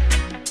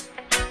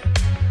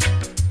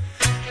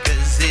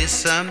 'Cause there's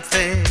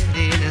something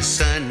in a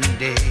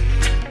Sunday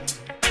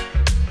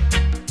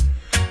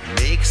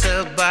makes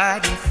a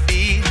body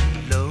feel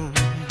alone.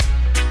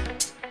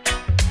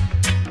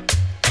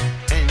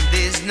 And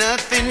there's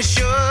nothing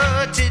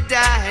short to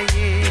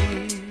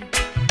dying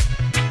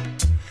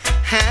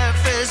half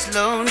as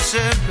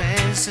lonesome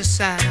as the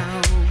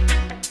sound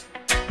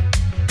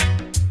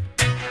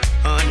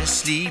on a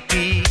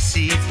sleepy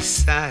city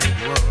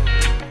sidewalk.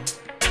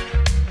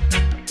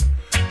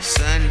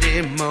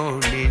 Sunday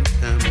morning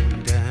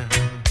coming down.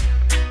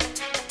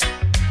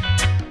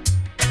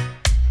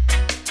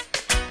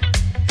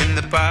 In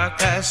the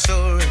park I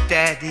saw a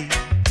daddy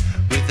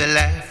with a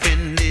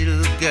laughing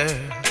little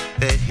girl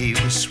that he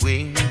was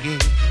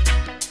swinging.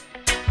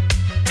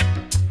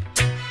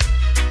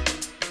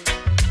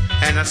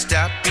 And I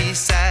stopped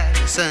beside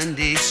a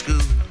Sunday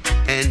school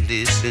and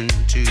listened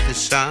to the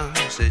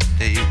songs that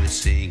they were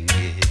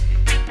singing.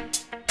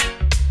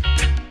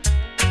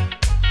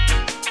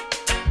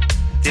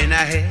 Then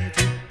I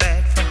headed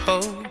back for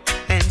home,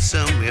 and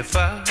somewhere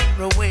far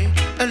away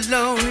a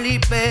lonely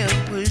bell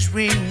was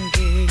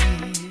ringing.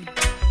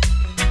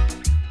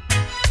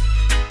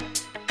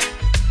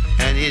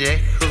 And it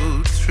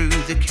echoed through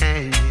the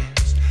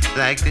canyons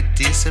like the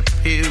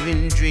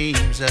disappearing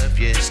dreams of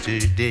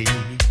yesterday.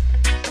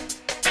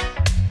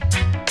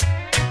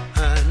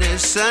 On a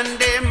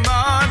Sunday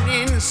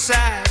morning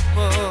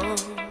sidewalk,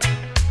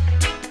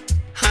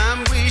 I'm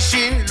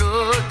wishing,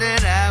 Lord,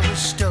 that I was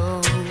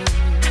stoned.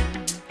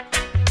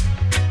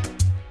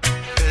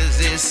 'Cause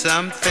there's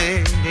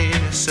something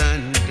in a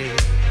Sunday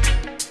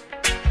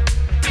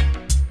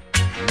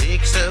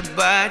makes a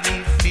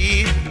body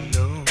feel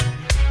alone.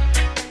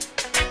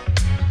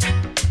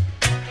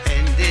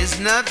 And there's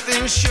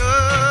nothing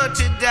short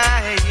to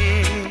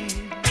dying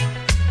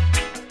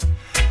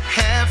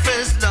half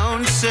as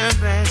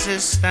lonesome as a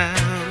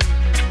sound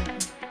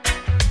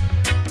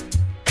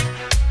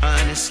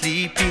on a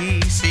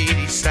sleepy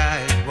city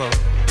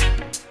sidewalk.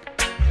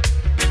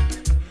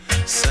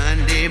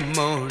 Sunday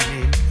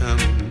morning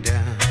coming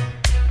down.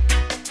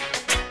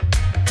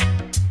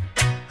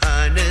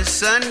 On a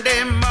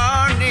Sunday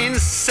morning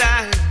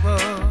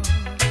sidewalk,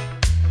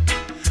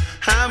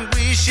 I'm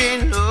wishing,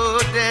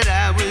 Lord, that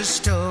I was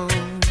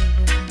stoned.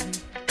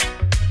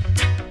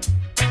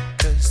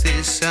 'Cause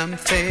there's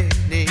something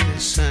in a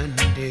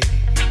Sunday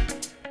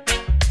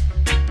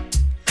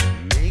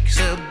makes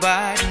a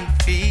body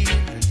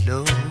feel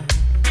alone.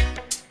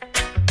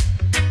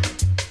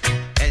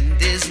 And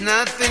there's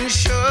nothing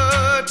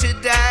short to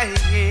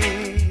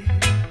dying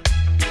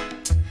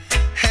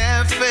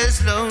half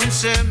as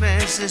lonesome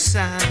as the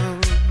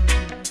sound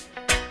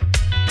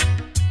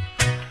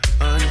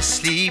on a the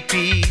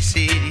sleepy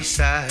city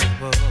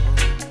sidewalk.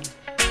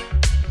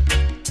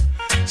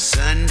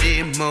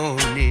 Sunday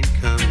morning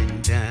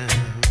coming down.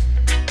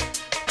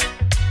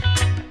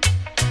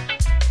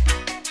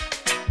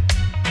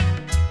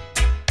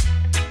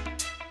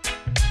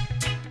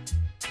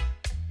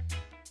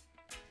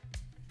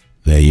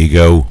 There you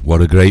go.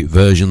 What a great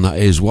version that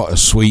is. What a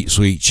sweet,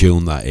 sweet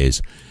tune that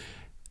is.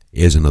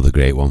 Here's another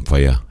great one for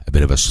you. A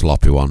bit of a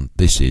sloppy one.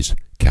 This is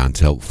Can't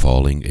Help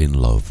Falling in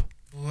Love.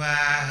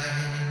 Wise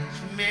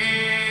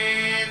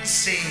men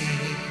say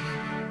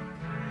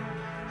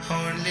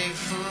only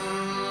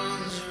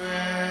fools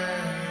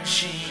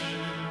rushing,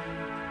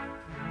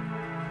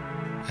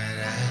 but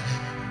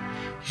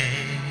I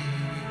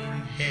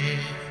am here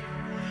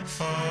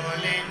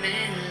falling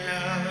in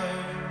love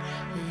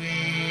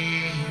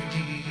with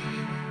you.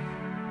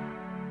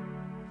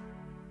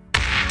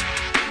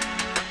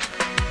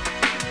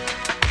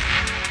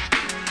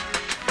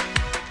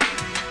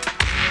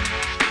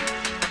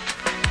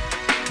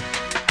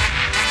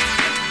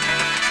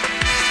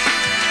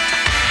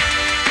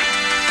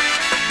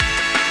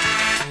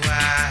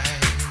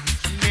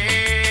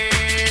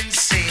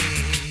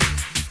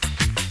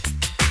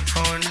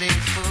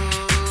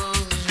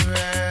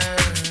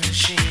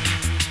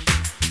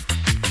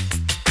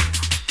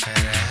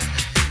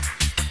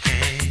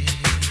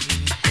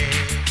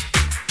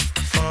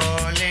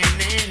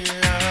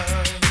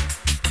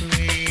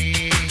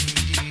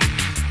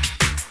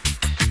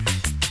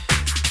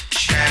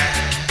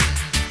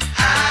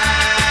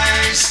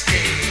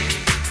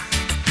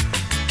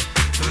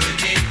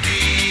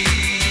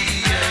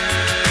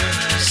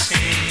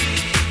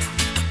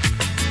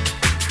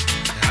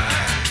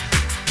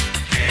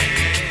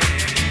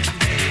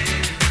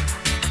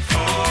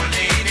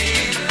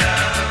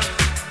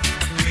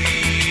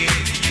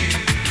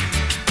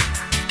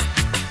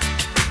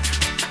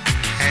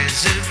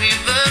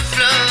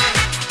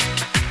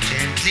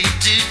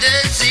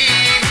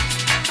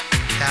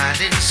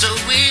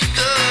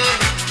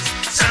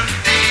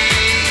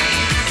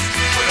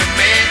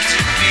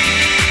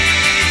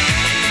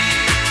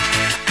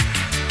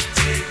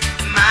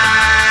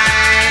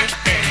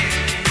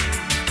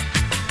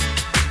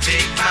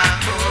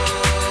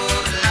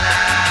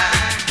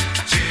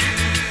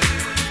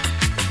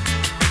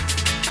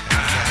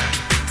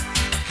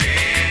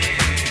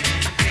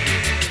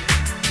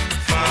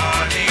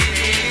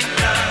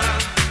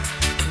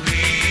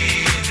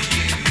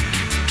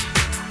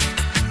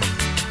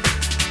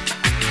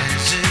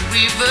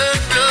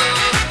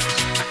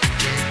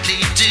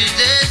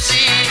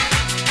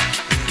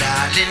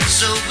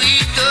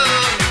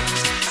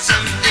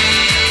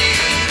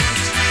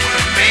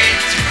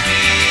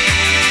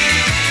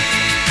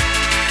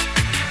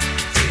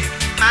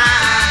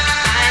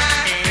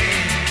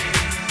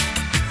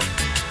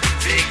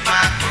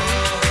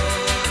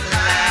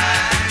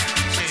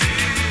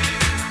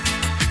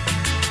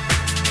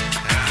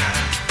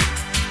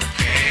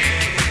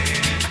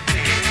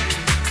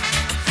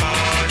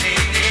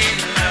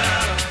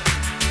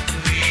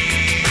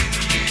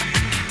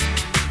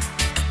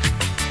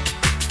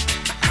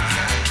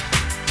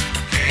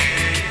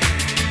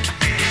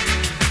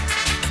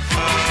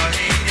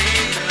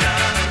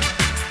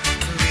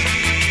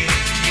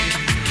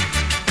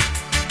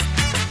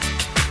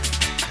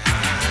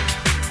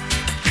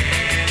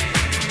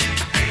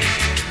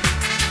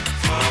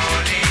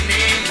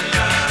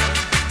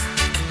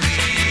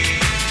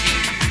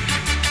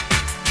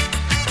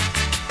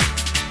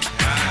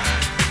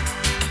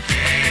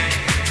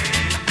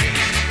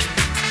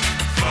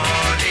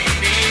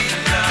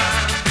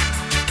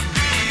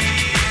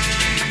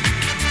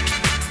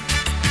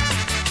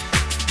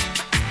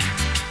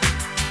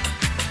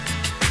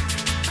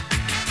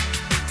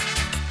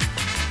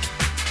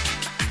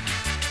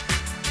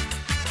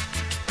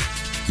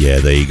 Yeah,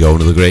 there you go,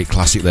 another great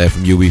classic there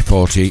from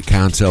UB40,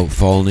 Can't Help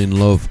Falling in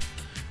Love.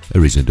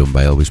 Originally done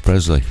by Elvis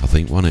Presley, I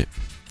think, wasn't it?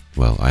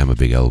 Well, I am a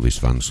big Elvis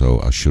fan,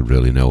 so I should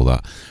really know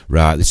that.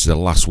 Right, this is the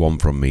last one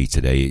from me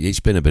today. It's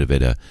been a bit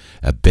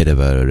of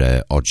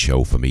a odd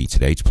show for me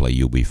today to play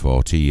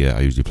UB40.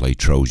 I usually play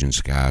Trojan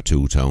Ska,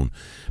 two-tone,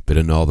 bit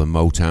of Northern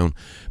Motown,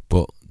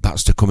 but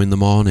that's to come in the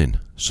morning.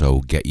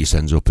 So get your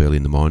sends up early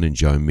in the morning.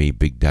 Join me,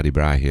 Big Daddy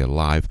Bri, here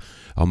live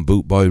on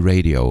Bootboy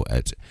Radio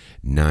at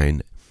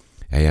 9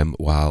 a.m.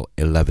 while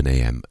 11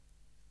 a.m.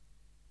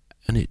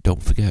 And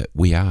don't forget,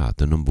 we are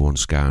the number one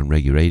ska and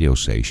reggae radio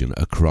station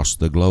across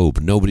the globe.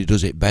 Nobody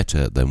does it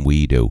better than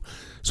we do.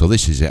 So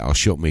this is it. I'll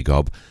shut me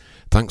gob.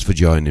 Thanks for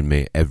joining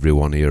me,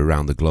 everyone here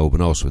around the globe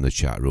and also in the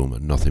chat room.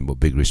 Nothing but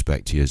big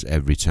respect to you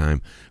every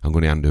time. I'm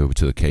going to hand over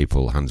to the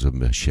capable hands of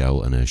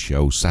Michelle and her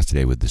show,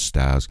 Saturday with the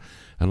Stars.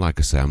 And like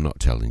I say, I'm not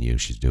telling you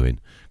she's doing,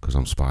 because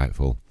I'm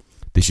spiteful.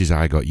 This is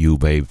I Got You,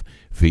 Babe,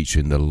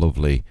 featuring the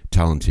lovely,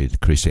 talented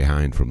Chrissy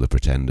Hine from The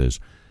Pretenders.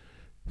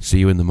 See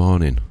you in the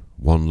morning.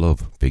 One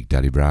love, Big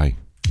Daddy Bri.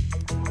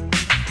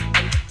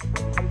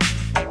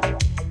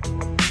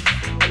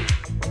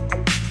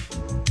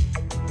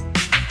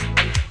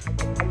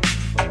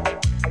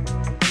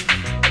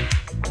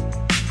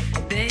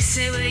 They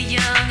say we're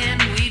young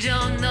and we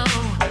don't know,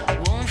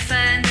 won't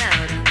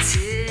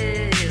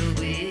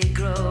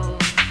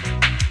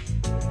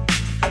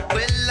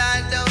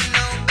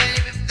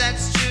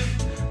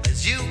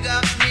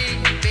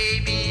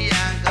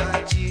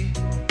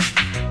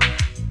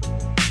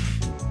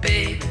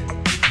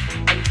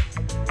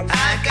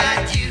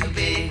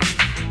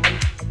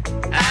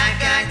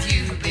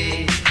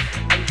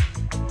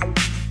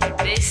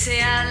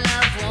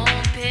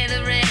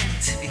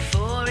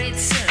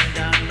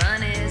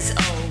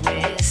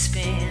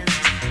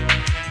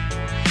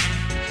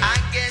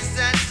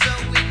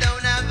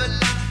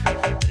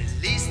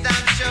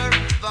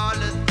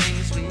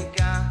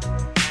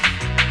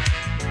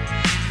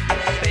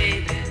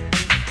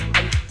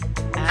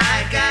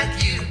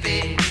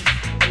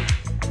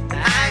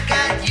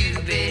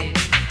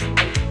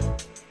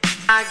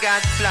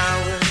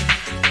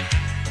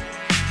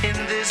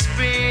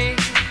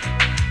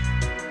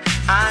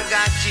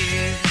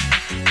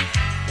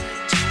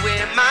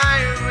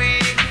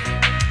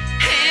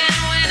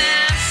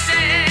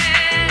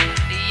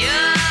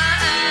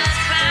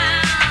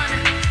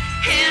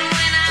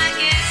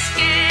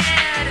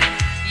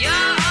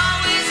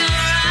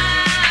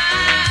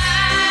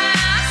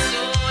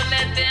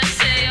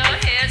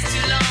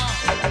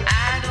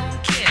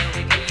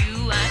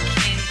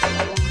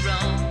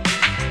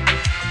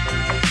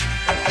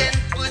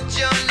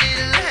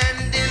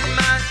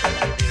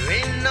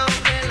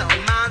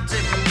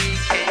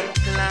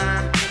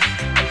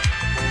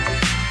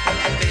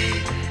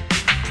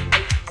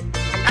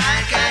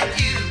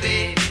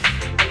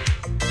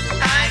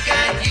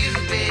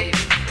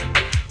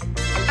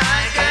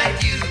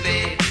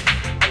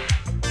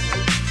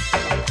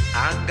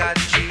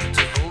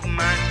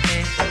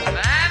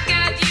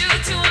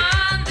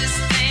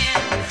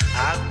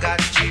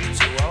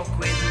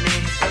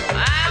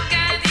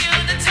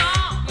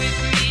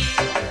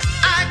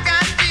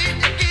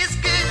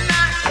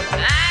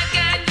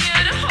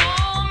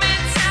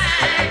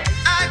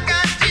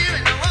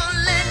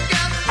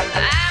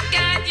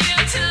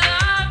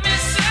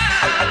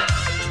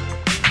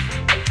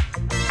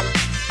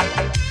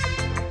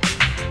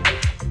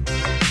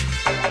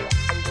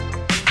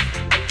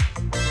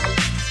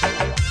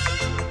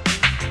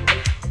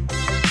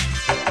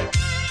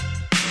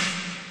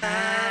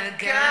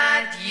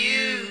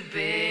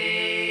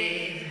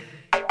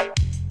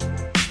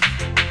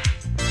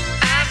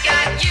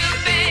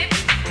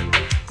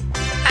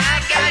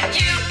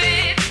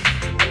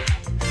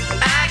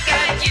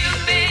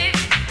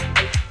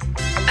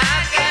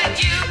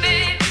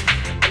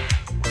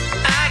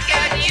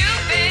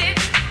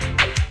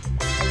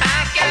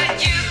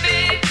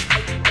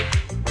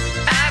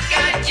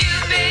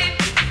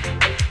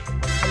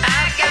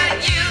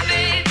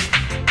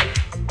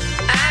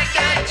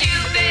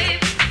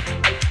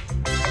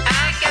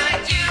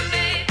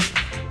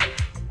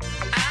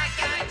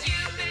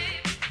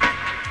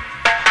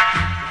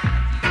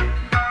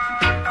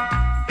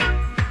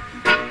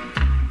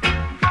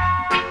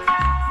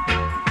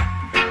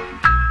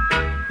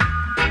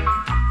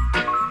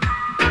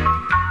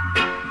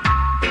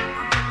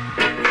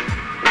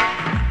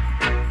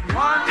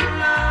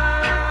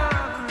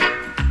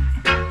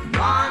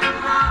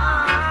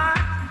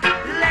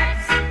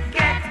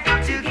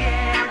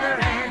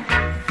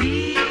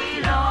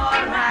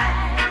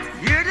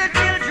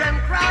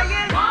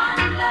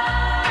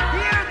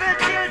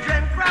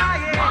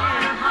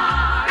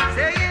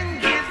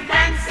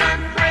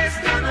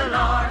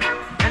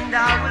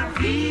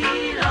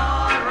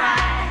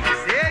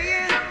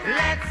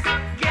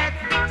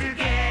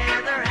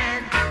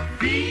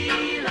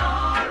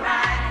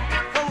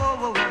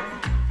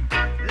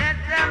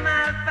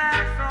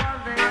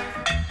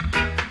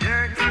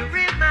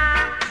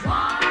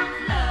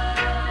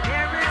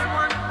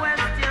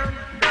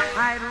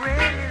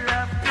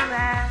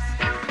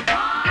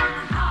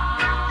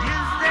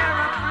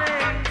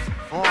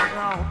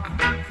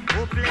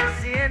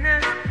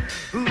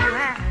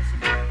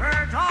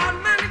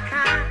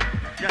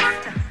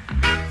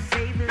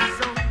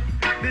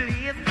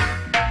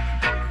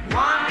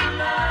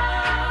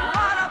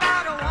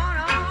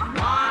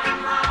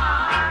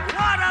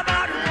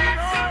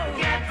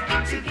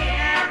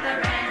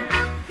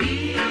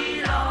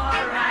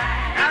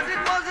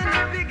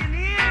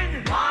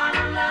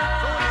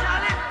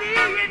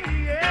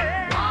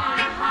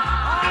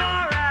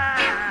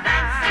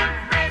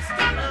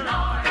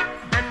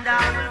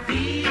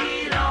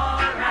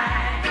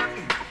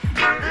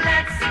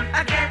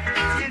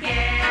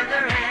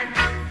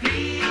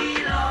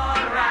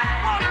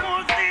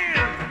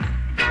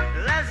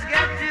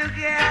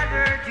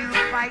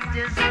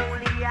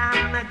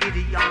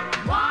pity on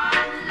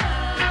one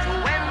love. So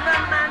when the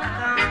man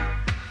comes,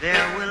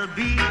 there will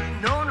be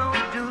no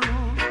doom.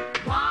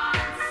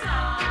 One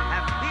song.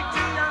 Have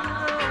pity on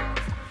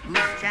those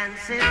whose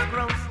chances grow.